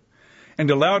air. And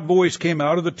a loud voice came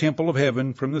out of the temple of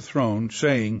heaven from the throne,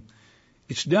 saying,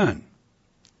 it's done.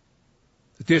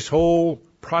 This whole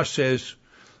process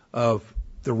of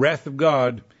the wrath of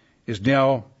God is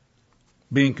now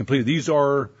being completed. These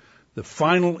are the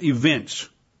final events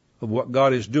of what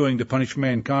God is doing to punish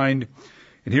mankind.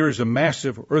 And here is a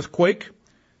massive earthquake.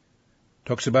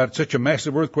 Talks about such a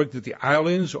massive earthquake that the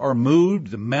islands are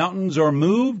moved, the mountains are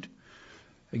moved.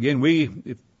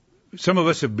 Again, some of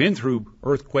us have been through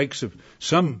earthquakes of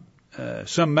some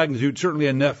magnitude, certainly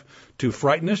enough to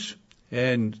frighten us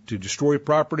and to destroy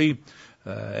property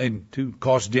and to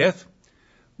cause death.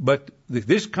 But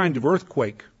this kind of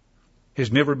earthquake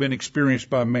has never been experienced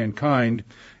by mankind,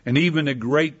 and even a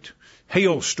great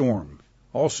hailstorm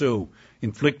also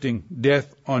inflicting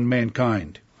death on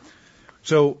mankind.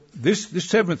 So this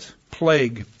 7th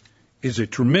plague is a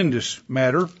tremendous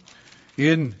matter.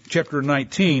 In chapter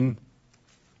 19,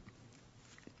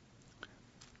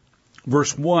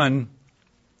 verse 1,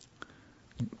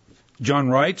 John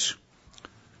writes,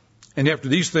 and after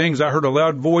these things I heard a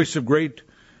loud voice of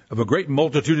a great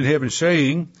multitude in heaven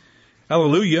saying,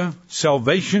 Hallelujah,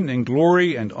 salvation and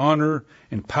glory and honor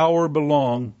and power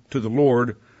belong to the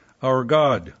Lord our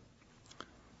God.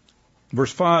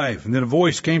 Verse 5, and then a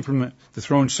voice came from the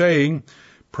throne saying,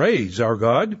 Praise our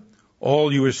God,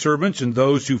 all you his servants and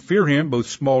those who fear him, both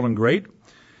small and great.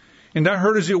 And I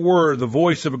heard as it were the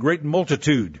voice of a great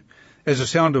multitude, as the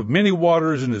sound of many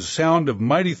waters and as the sound of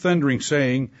mighty thundering,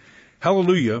 saying,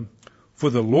 Hallelujah, for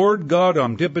the Lord God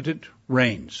omnipotent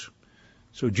reigns.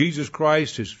 So Jesus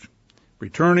Christ is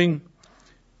returning,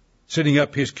 setting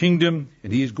up his kingdom,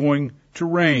 and he is going to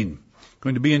reign,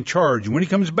 going to be in charge. And when he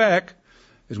comes back,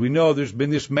 as we know, there's been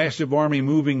this massive army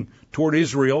moving toward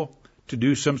Israel to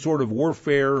do some sort of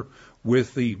warfare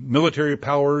with the military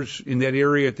powers in that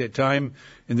area at that time,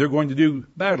 and they're going to do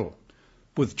battle.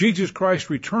 With Jesus Christ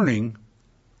returning,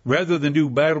 rather than do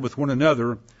battle with one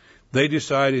another, they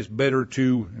decide it's better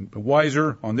to, and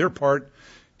wiser on their part,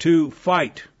 to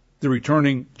fight the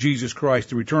returning Jesus Christ,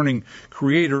 the returning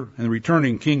Creator and the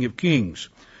returning King of Kings.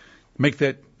 Make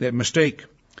that mistake.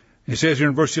 It says here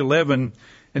in verse 11,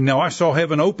 and now I saw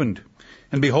heaven opened,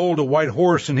 and behold, a white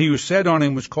horse, and he who sat on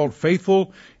him was called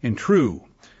Faithful and True.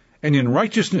 And in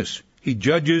righteousness he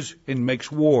judges and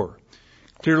makes war.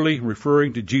 Clearly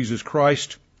referring to Jesus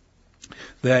Christ,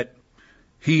 that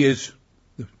he is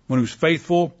the one who's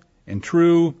faithful and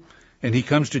true, and he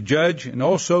comes to judge and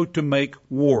also to make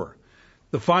war.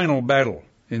 The final battle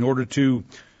in order to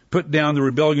put down the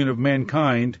rebellion of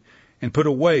mankind and put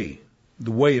away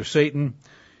the way of Satan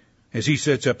as he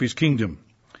sets up his kingdom.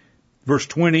 Verse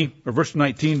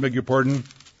 19, beg your pardon.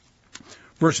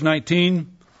 Verse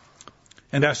 19,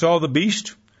 and I saw the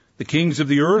beast, the kings of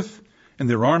the earth, and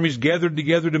their armies gathered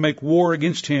together to make war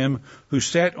against him who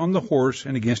sat on the horse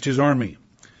and against his army.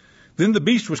 Then the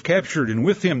beast was captured, and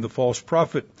with him the false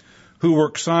prophet, who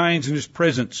worked signs in his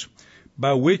presence,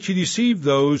 by which he deceived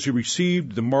those who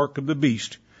received the mark of the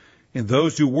beast, and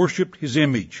those who worshipped his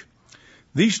image.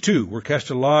 These two were cast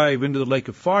alive into the lake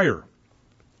of fire,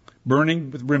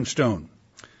 burning with brimstone.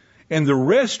 And the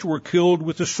rest were killed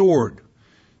with the sword.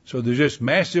 So there's this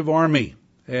massive army.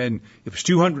 And if it's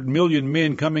 200 million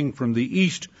men coming from the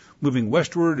east, moving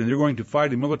westward, and they're going to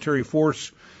fight a military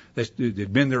force that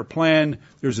had been their plan,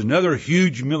 there's another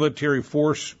huge military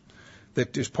force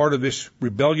that is part of this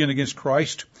rebellion against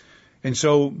Christ. And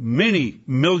so many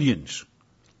millions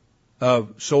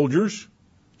of soldiers,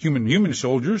 human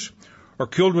soldiers, are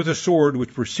killed with a sword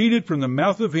which proceeded from the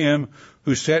mouth of him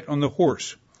who sat on the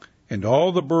horse, and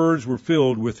all the birds were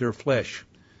filled with their flesh.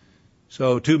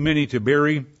 So too many to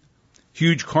bury,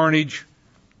 huge carnage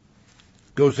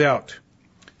goes out.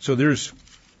 So there's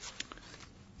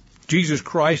Jesus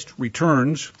Christ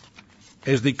returns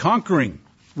as the conquering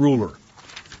ruler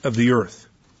of the earth.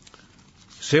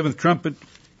 Seventh trumpet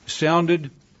sounded.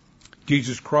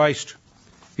 Jesus Christ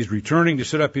is returning to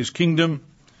set up his kingdom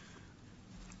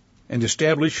and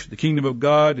establish the kingdom of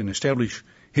God and establish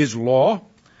his law.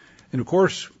 And of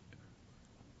course,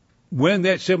 when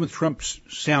that seventh trumpet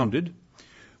sounded,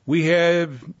 we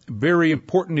have a very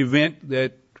important event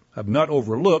that I've not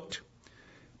overlooked,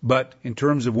 but in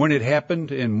terms of when it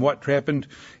happened and what happened,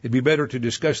 it'd be better to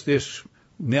discuss this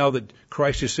now that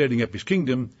Christ is setting up his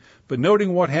kingdom. But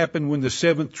noting what happened when the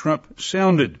seventh trump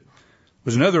sounded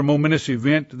was another momentous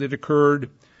event that occurred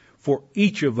for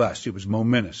each of us. It was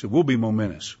momentous. It will be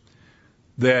momentous.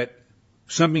 That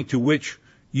something to which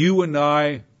you and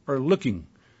I are looking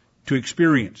to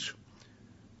experience,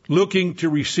 looking to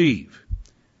receive.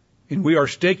 And we are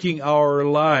staking our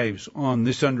lives on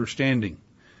this understanding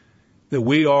that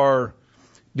we are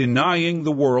denying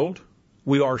the world,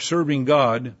 we are serving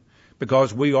God,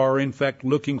 because we are in fact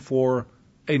looking for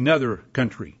another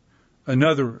country,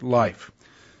 another life.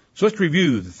 So let's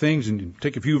review the things and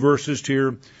take a few verses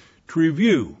here to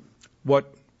review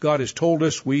what God has told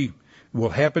us will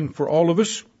happen for all of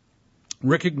us,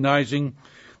 recognizing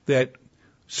that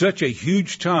such a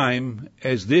huge time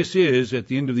as this is at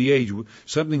the end of the age,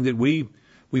 something that we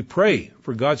pray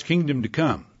for God's kingdom to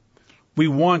come. We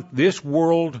want this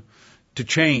world to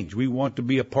change. We want to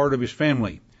be a part of his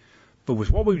family. But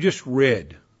with what we've just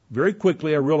read, very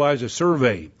quickly I realized a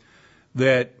survey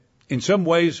that in some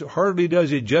ways hardly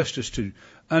does it justice to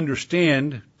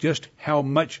understand just how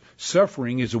much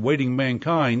suffering is awaiting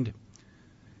mankind.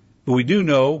 But we do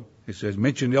know, as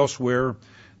mentioned elsewhere,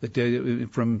 that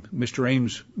from Mr.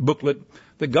 Ames' booklet,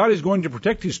 that God is going to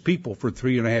protect his people for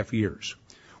 3.5 years.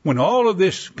 When all of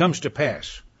this comes to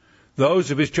pass,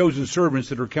 those of his chosen servants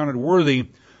that are counted worthy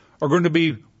are going to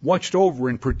be watched over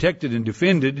and protected and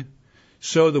defended,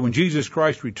 so that when Jesus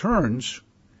Christ returns,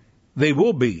 they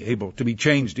will be able to be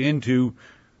changed into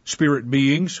spirit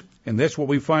beings. And that's what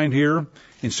we find here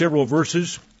in several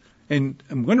verses. And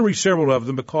I'm going to read several of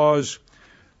them because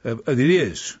it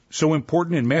is so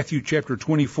important. In Matthew chapter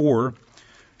 24,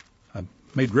 I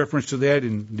made reference to that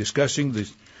in discussing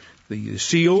the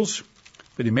seals.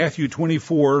 But in Matthew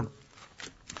 24,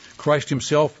 Christ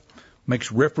himself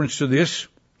makes reference to this,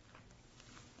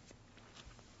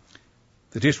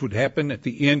 that this would happen at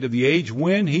the end of the age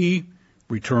when he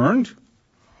returned.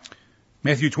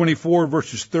 Matthew 24,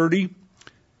 verses 30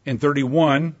 and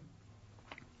 31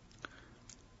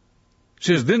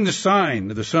 says, "Then the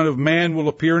sign of the Son of Man will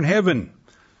appear in heaven."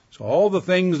 So all the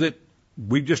things that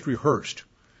we've just rehearsed,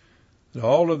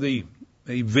 all of the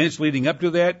events leading up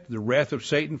to that, the wrath of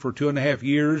Satan for 2.5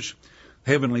 years,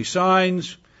 heavenly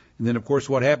signs, and then of course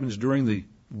what happens during the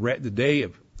day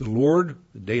of the Lord,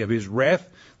 the day of his wrath,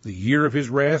 the year of his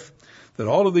wrath, that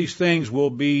all of these things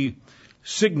will be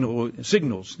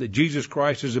signals that Jesus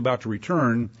Christ is about to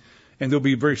return, and there'll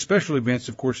be very special events,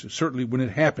 of course, certainly when it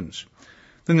happens.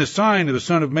 "Then the sign of the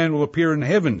Son of Man will appear in the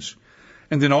heavens,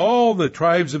 and then all the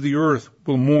tribes of the earth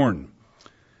will mourn,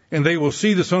 and they will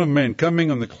see the Son of Man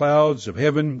coming on the clouds of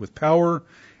heaven with power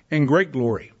and great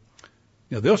glory."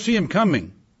 Now they'll see him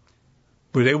coming,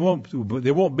 but there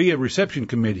won't be a reception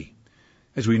committee.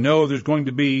 As we know, there's going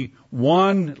to be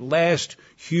one last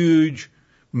huge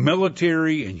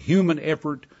military and human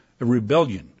effort of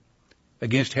rebellion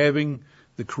against having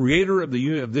the creator of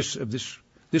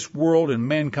this world and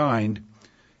mankind,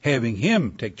 having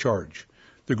him take charge.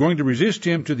 They're going to resist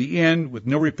him to the end with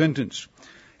no repentance.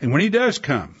 And when he does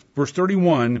come, verse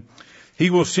 31, he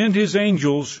will send his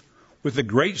angels with the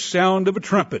great sound of a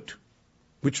trumpet.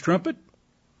 Which trumpet?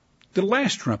 The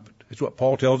last trumpet. That's what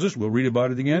Paul tells us. We'll read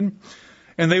about it again.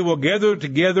 "And they will gather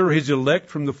together his elect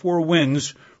from the four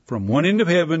winds, from one end of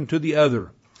heaven to the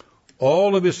other.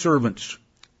 All of his servants,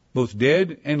 both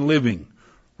dead and living,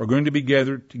 are going to be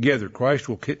gathered together." Christ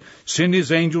will send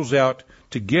his angels out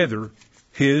to gather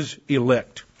his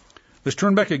elect. Let's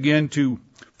turn back again to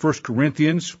 1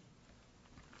 Corinthians.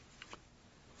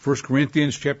 1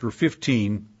 Corinthians chapter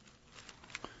 15.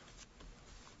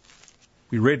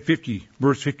 We read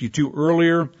verse 52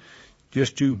 earlier,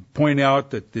 just to point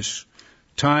out that this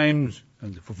time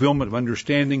and the fulfillment of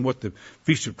understanding what the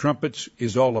Feast of Trumpets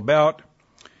is all about,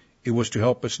 it was to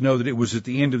help us know that it was at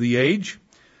the end of the age.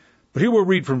 But here we'll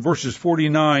read from verses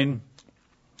 49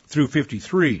 through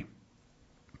 53.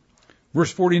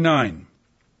 Verse 49.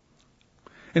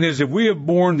 And as if we have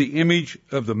borne the image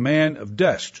of the man of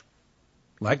dust,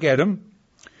 like Adam,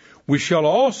 we shall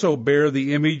also bear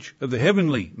the image of the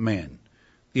heavenly man,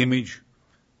 the image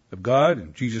of God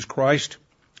and Jesus Christ.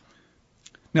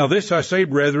 Now this I say,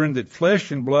 brethren, that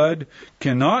flesh and blood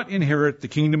cannot inherit the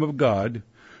kingdom of God,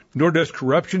 nor does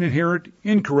corruption inherit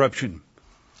incorruption.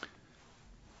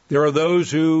 There are those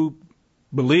who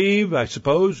believe, I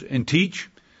suppose, and teach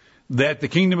that the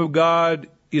kingdom of God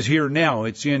is here now.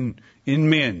 It's in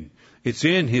men. It's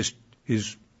in his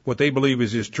what they believe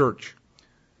is his church.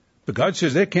 But God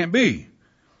says that can't be.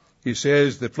 He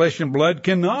says that flesh and blood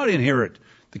cannot inherit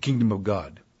the kingdom of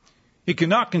God. It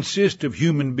cannot consist of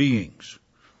human beings.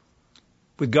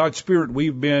 With God's Spirit,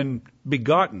 we've been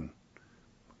begotten.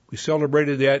 We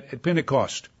celebrated that at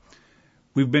Pentecost.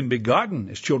 We've been begotten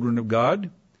as children of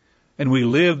God, and we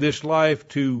live this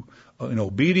life in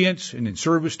obedience and in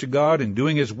service to God and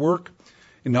doing His work.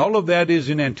 And all of that is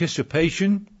in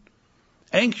anticipation,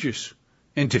 anxious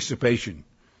anticipation,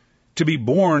 to be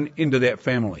born into that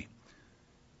family,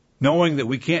 knowing that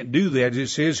we can't do that, as it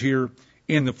says here,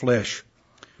 in the flesh.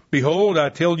 Behold, I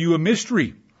tell you a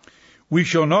mystery. We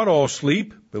shall not all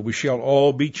sleep, but we shall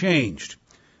all be changed.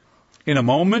 In a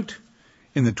moment,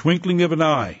 in the twinkling of an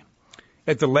eye,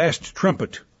 at the last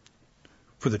trumpet.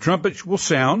 For the trumpet will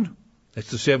sound,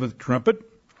 that's the seventh trumpet.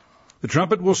 The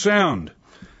trumpet will sound,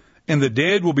 and the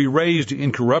dead will be raised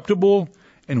incorruptible,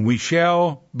 and we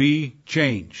shall be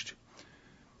changed.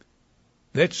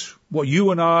 That's what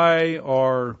you and I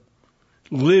are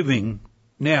living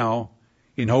now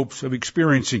in hopes of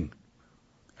experiencing.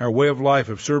 Our way of life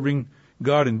of serving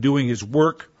God and doing His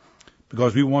work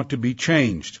because we want to be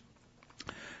changed.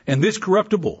 And this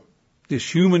corruptible, this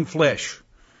human flesh,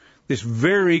 this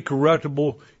very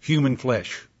corruptible human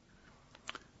flesh,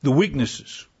 the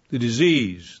weaknesses, the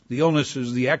disease, the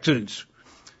illnesses, the accidents,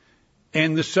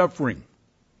 and the suffering,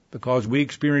 because we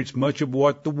experience much of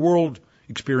what the world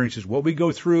experiences. What we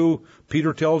go through,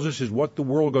 Peter tells us, is what the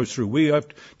world goes through. We have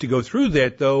to go through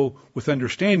that, though, with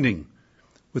understanding,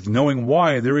 with knowing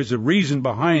why. There is a reason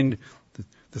behind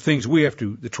the things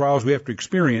the trials we have to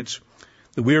experience,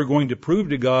 that we are going to prove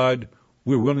to God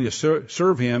we're willing to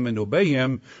serve Him and obey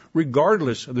Him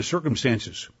regardless of the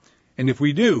circumstances. And if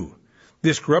we do,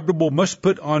 this corruptible must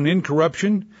put on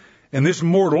incorruption, and this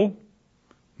mortal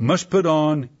must put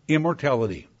on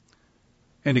immortality.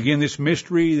 And again, this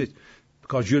mystery, that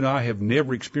because you and I have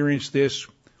never experienced this,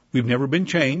 we've never been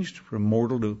changed from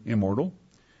mortal to immortal.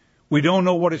 We don't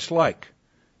know what it's like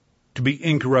to be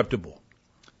incorruptible.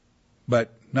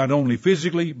 But not only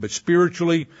physically, but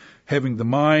spiritually, having the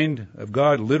mind of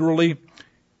God literally,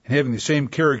 and having the same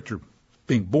character,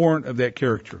 being born of that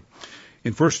character.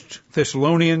 In 1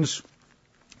 Thessalonians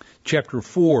chapter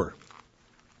 4,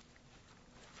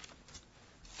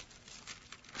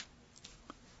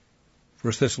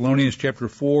 First Thessalonians chapter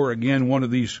 4, again, one of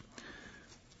these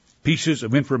pieces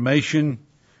of information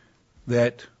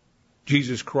that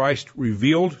Jesus Christ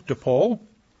revealed to Paul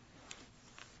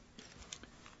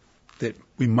that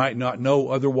we might not know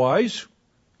otherwise,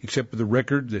 except for the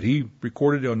record that he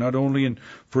recorded not only in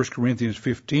 1 Corinthians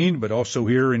 15, but also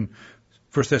here in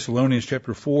 1 Thessalonians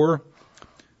chapter 4.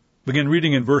 Begin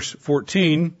reading in verse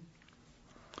 14.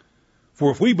 For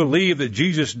if we believe that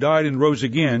Jesus died and rose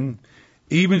again,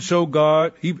 even so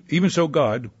God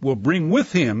will bring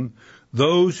with Him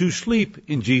those who sleep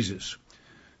in Jesus.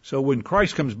 So when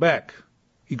Christ comes back,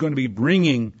 He's going to be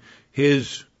bringing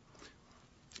His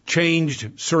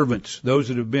changed servants, those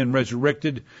that have been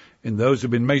resurrected and those that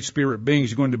have been made spirit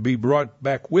beings, are going to be brought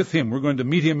back with Him. We're going to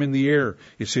meet Him in the air,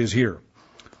 it says here.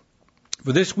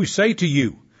 For this we say to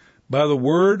you, by the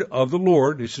word of the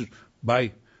Lord, this is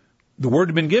by the word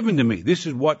that has been given to me. This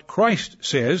is what Christ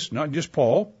says, not just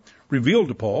Paul, revealed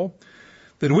to Paul,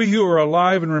 that we who are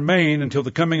alive and remain until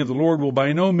the coming of the Lord will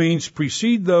by no means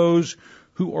precede those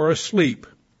who are asleep.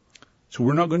 So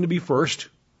we're not going to be first.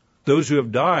 Those who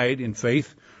have died in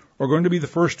faith are going to be the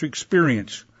first to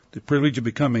experience the privilege of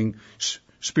becoming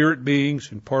spirit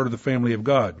beings and part of the family of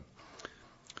God.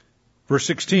 Verse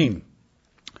 16,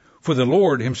 for the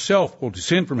Lord Himself will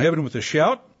descend from heaven with a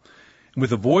shout, and with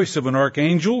the voice of an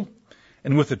archangel,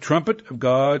 and with the trumpet of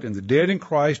God, and the dead in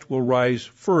Christ will rise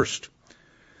first.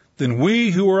 Then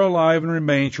we who are alive and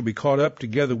remain shall be caught up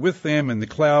together with them in the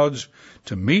clouds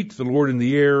to meet the Lord in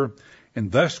the air,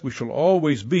 and thus we shall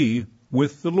always be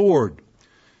with the Lord.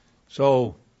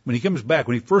 So when He comes back,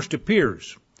 when He first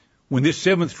appears, when this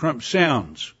seventh trump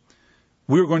sounds,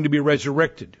 we're going to be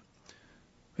resurrected.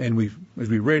 And as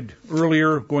we read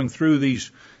earlier, going through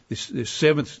this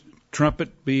seventh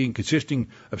trumpet consisting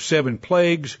of 7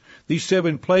 plagues. These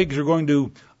 7 plagues are going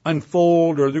to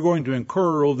unfold or they're going to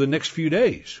incur over the next few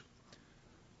days.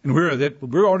 And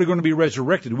we're already going to be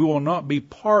resurrected. We will not be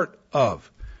part of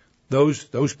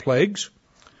those plagues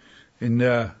and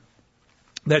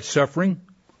that suffering.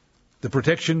 The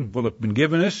protection will have been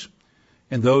given us,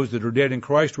 and those that are dead in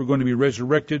Christ were going to be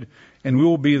resurrected, and we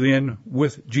will be then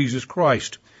with Jesus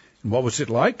Christ. And what was it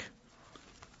like?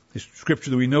 This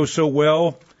scripture that we know so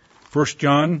well, 1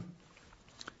 John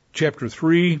chapter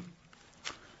 3.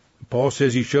 Paul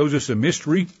says he shows us a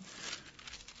mystery.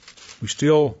 We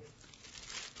still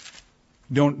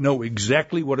don't know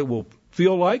exactly what it will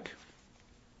feel like,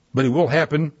 but it will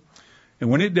happen. And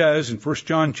when it does, in 1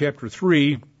 John chapter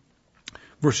 3,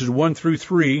 verses 1 through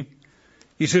 3,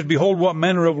 he says, "Behold, what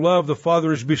manner of love the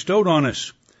Father has bestowed on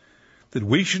us, that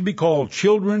we should be called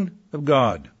children of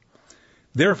God.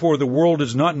 Therefore the world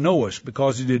does not know us,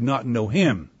 because it did not know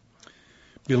him.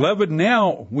 Beloved,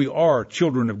 now we are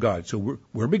children of God." So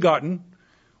we're begotten.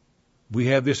 We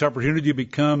have this opportunity to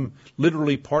become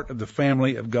literally part of the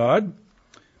family of God.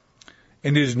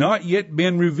 "And it has not yet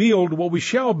been revealed what we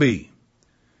shall be.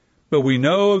 But we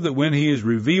know that when he is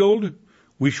revealed,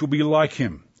 we shall be like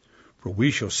him, for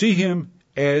we shall see him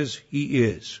as he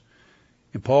is."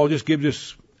 And Paul just gives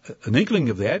us an inkling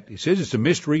of that. He says it's a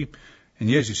mystery. And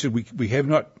yes, he said we have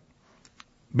not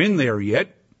been there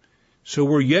yet, so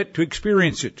we're yet to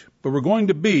experience it. But we're going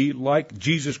to be like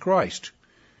Jesus Christ.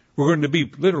 We're going to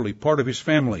be literally part of his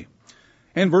family.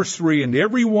 And verse 3, "And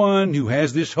everyone who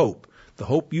has this hope," the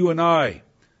hope you and I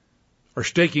are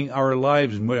staking our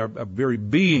lives and our very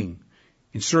being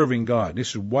in serving God.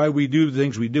 This is why we do the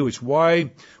things we do. It's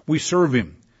why we serve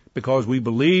him, because we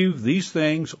believe these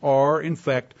things are, in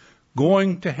fact,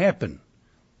 going to happen.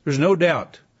 There's no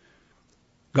doubt.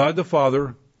 God the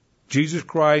Father, Jesus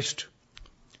Christ,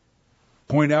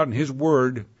 point out in his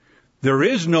word, there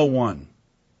is no one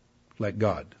like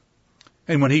God.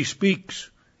 And when he speaks,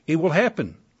 it will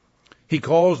happen. He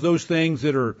calls those things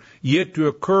that are yet to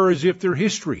occur as if they're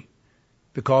history,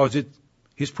 because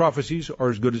his prophecies are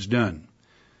as good as done.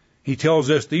 He tells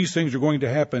us these things are going to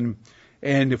happen,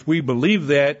 and if we believe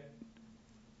that,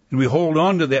 and we hold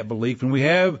on to that belief, and we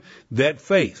have that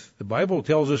faith, the Bible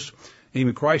tells us,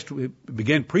 even Christ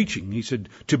began preaching, he said,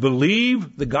 to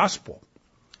believe the gospel,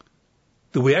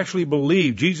 that we actually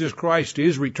believe Jesus Christ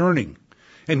is returning,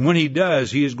 and when he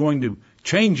does, he is going to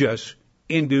change us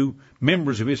into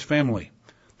members of his family.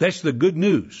 That's the good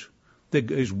news that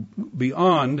is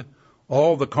beyond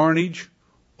all the carnage,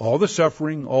 all the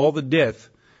suffering, all the death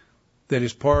that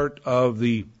is part of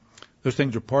those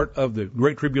things are part of the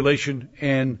Great Tribulation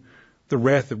and the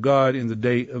wrath of God in the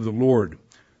day of the Lord.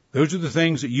 Those are the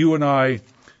things that you and I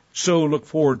so look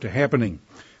forward to happening.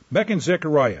 Back in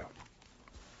Zechariah.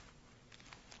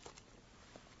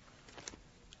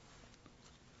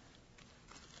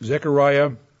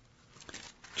 Zechariah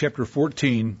chapter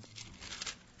 14.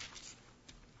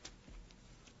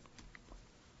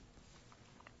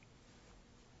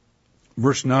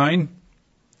 Verse 9.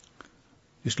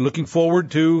 Just looking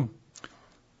forward to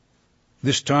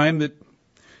this time that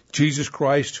Jesus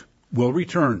Christ will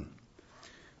return.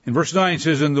 In verse 9 it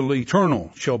says, "And the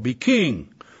Eternal shall be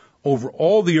king over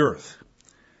all the earth.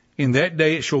 In that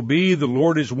day it shall be, the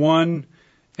Lord is one,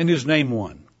 and his name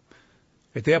one."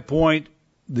 At that point,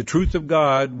 the truth of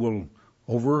God will,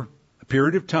 over a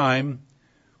period of time,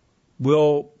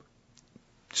 will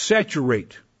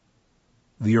saturate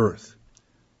the earth,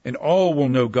 and all will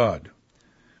know God.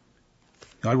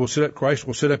 Christ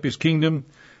will set up his kingdom.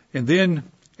 And then,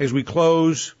 as we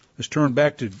close, let's turn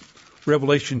back to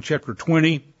Revelation chapter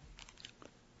 20.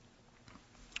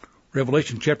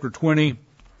 Revelation chapter 20,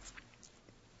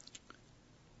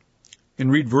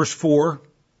 and read verse 4.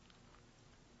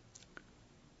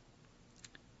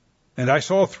 "And I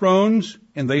saw thrones,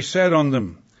 and they sat on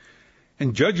them,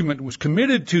 and judgment was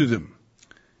committed to them.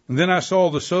 And then I saw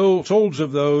the souls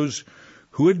of those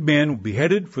who had been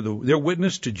beheaded for their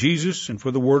witness to Jesus and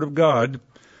for the word of God,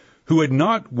 who had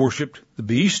not worshipped the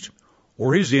beast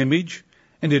or his image,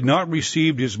 and had not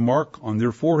received his mark on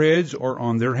their foreheads or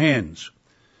on their hands."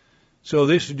 So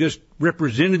this is just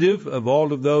representative of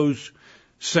all of those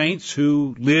saints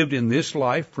who lived in this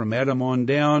life from Adam on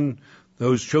down,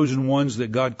 those chosen ones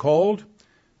that God called.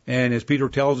 And as Peter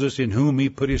tells us, in whom he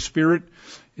put his spirit,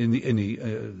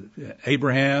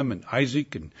 Abraham and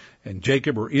Isaac and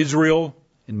Jacob, or Israel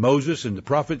and Moses and the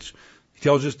prophets. He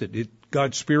tells us that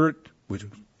God's spirit, which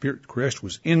Spirit Christ,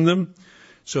 was in them.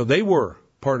 So they were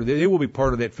part of they will be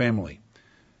part of that family.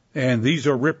 And these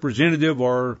are representative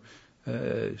or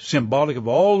symbolic of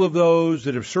all of those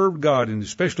that have served God, and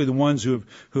especially the ones who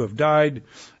have died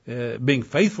being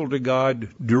faithful to God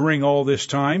during all this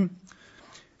time.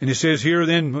 And it says here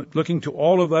then, looking to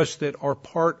all of us that are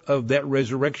part of that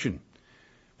resurrection.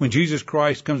 When Jesus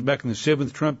Christ comes back and the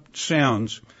seventh trumpet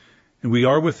sounds, and we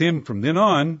are with him from then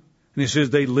on, and it says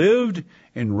they lived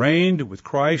and reigned with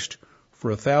Christ for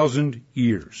 1,000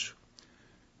 years.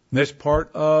 And that's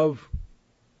part of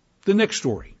the next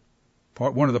story.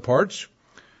 One of the parts.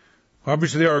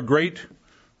 Obviously there are great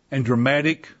and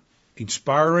dramatic,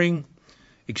 inspiring,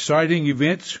 exciting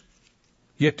events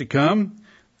yet to come.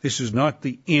 This is not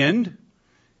the end.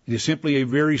 It is simply a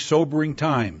very sobering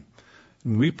time.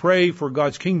 When we pray for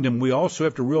God's kingdom, we also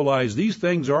have to realize these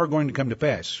things are going to come to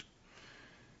pass.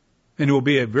 And it will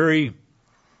be a very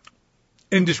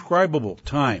indescribable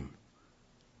time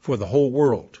for the whole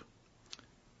world.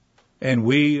 And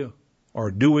we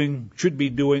should be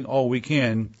doing all we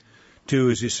can to,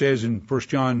 as it says in 1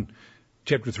 John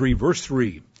chapter 3, verse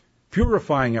 3,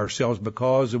 purifying ourselves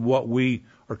because of what we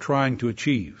are trying to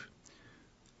achieve.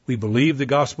 We believe the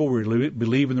gospel, we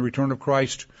believe in the return of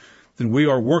Christ, then we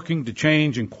are working to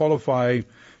change and qualify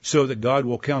so that God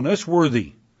will count us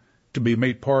worthy to be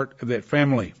made part of that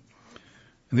family.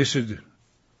 And this is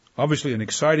obviously an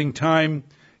exciting time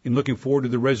in looking forward to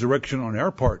the resurrection on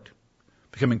our part,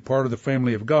 becoming part of the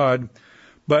family of God.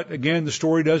 But again, the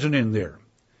story doesn't end there.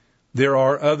 There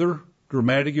are other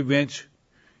dramatic events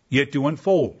yet to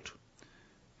unfold.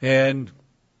 And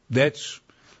that's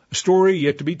a story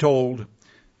yet to be told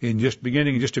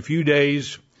beginning in just a few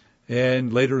days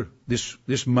and later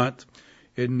this month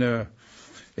in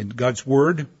God's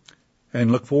Word,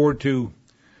 and look forward to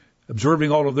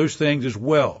observing all of those things as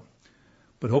well.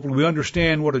 But hopefully we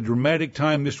understand what a dramatic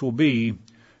time this will be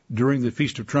during the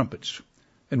Feast of Trumpets.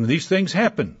 And when these things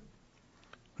happen,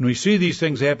 when we see these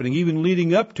things happening, even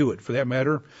leading up to it, for that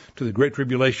matter, to the Great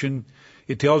Tribulation,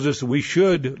 it tells us that we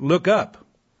should look up.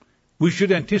 We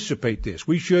should anticipate this.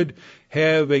 We should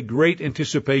have a great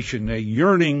anticipation, a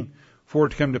yearning for it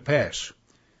to come to pass.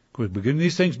 Because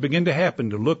these things begin to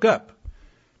happen, to look up,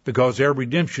 because our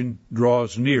redemption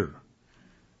draws near.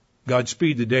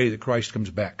 Godspeed the day that Christ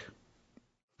comes back.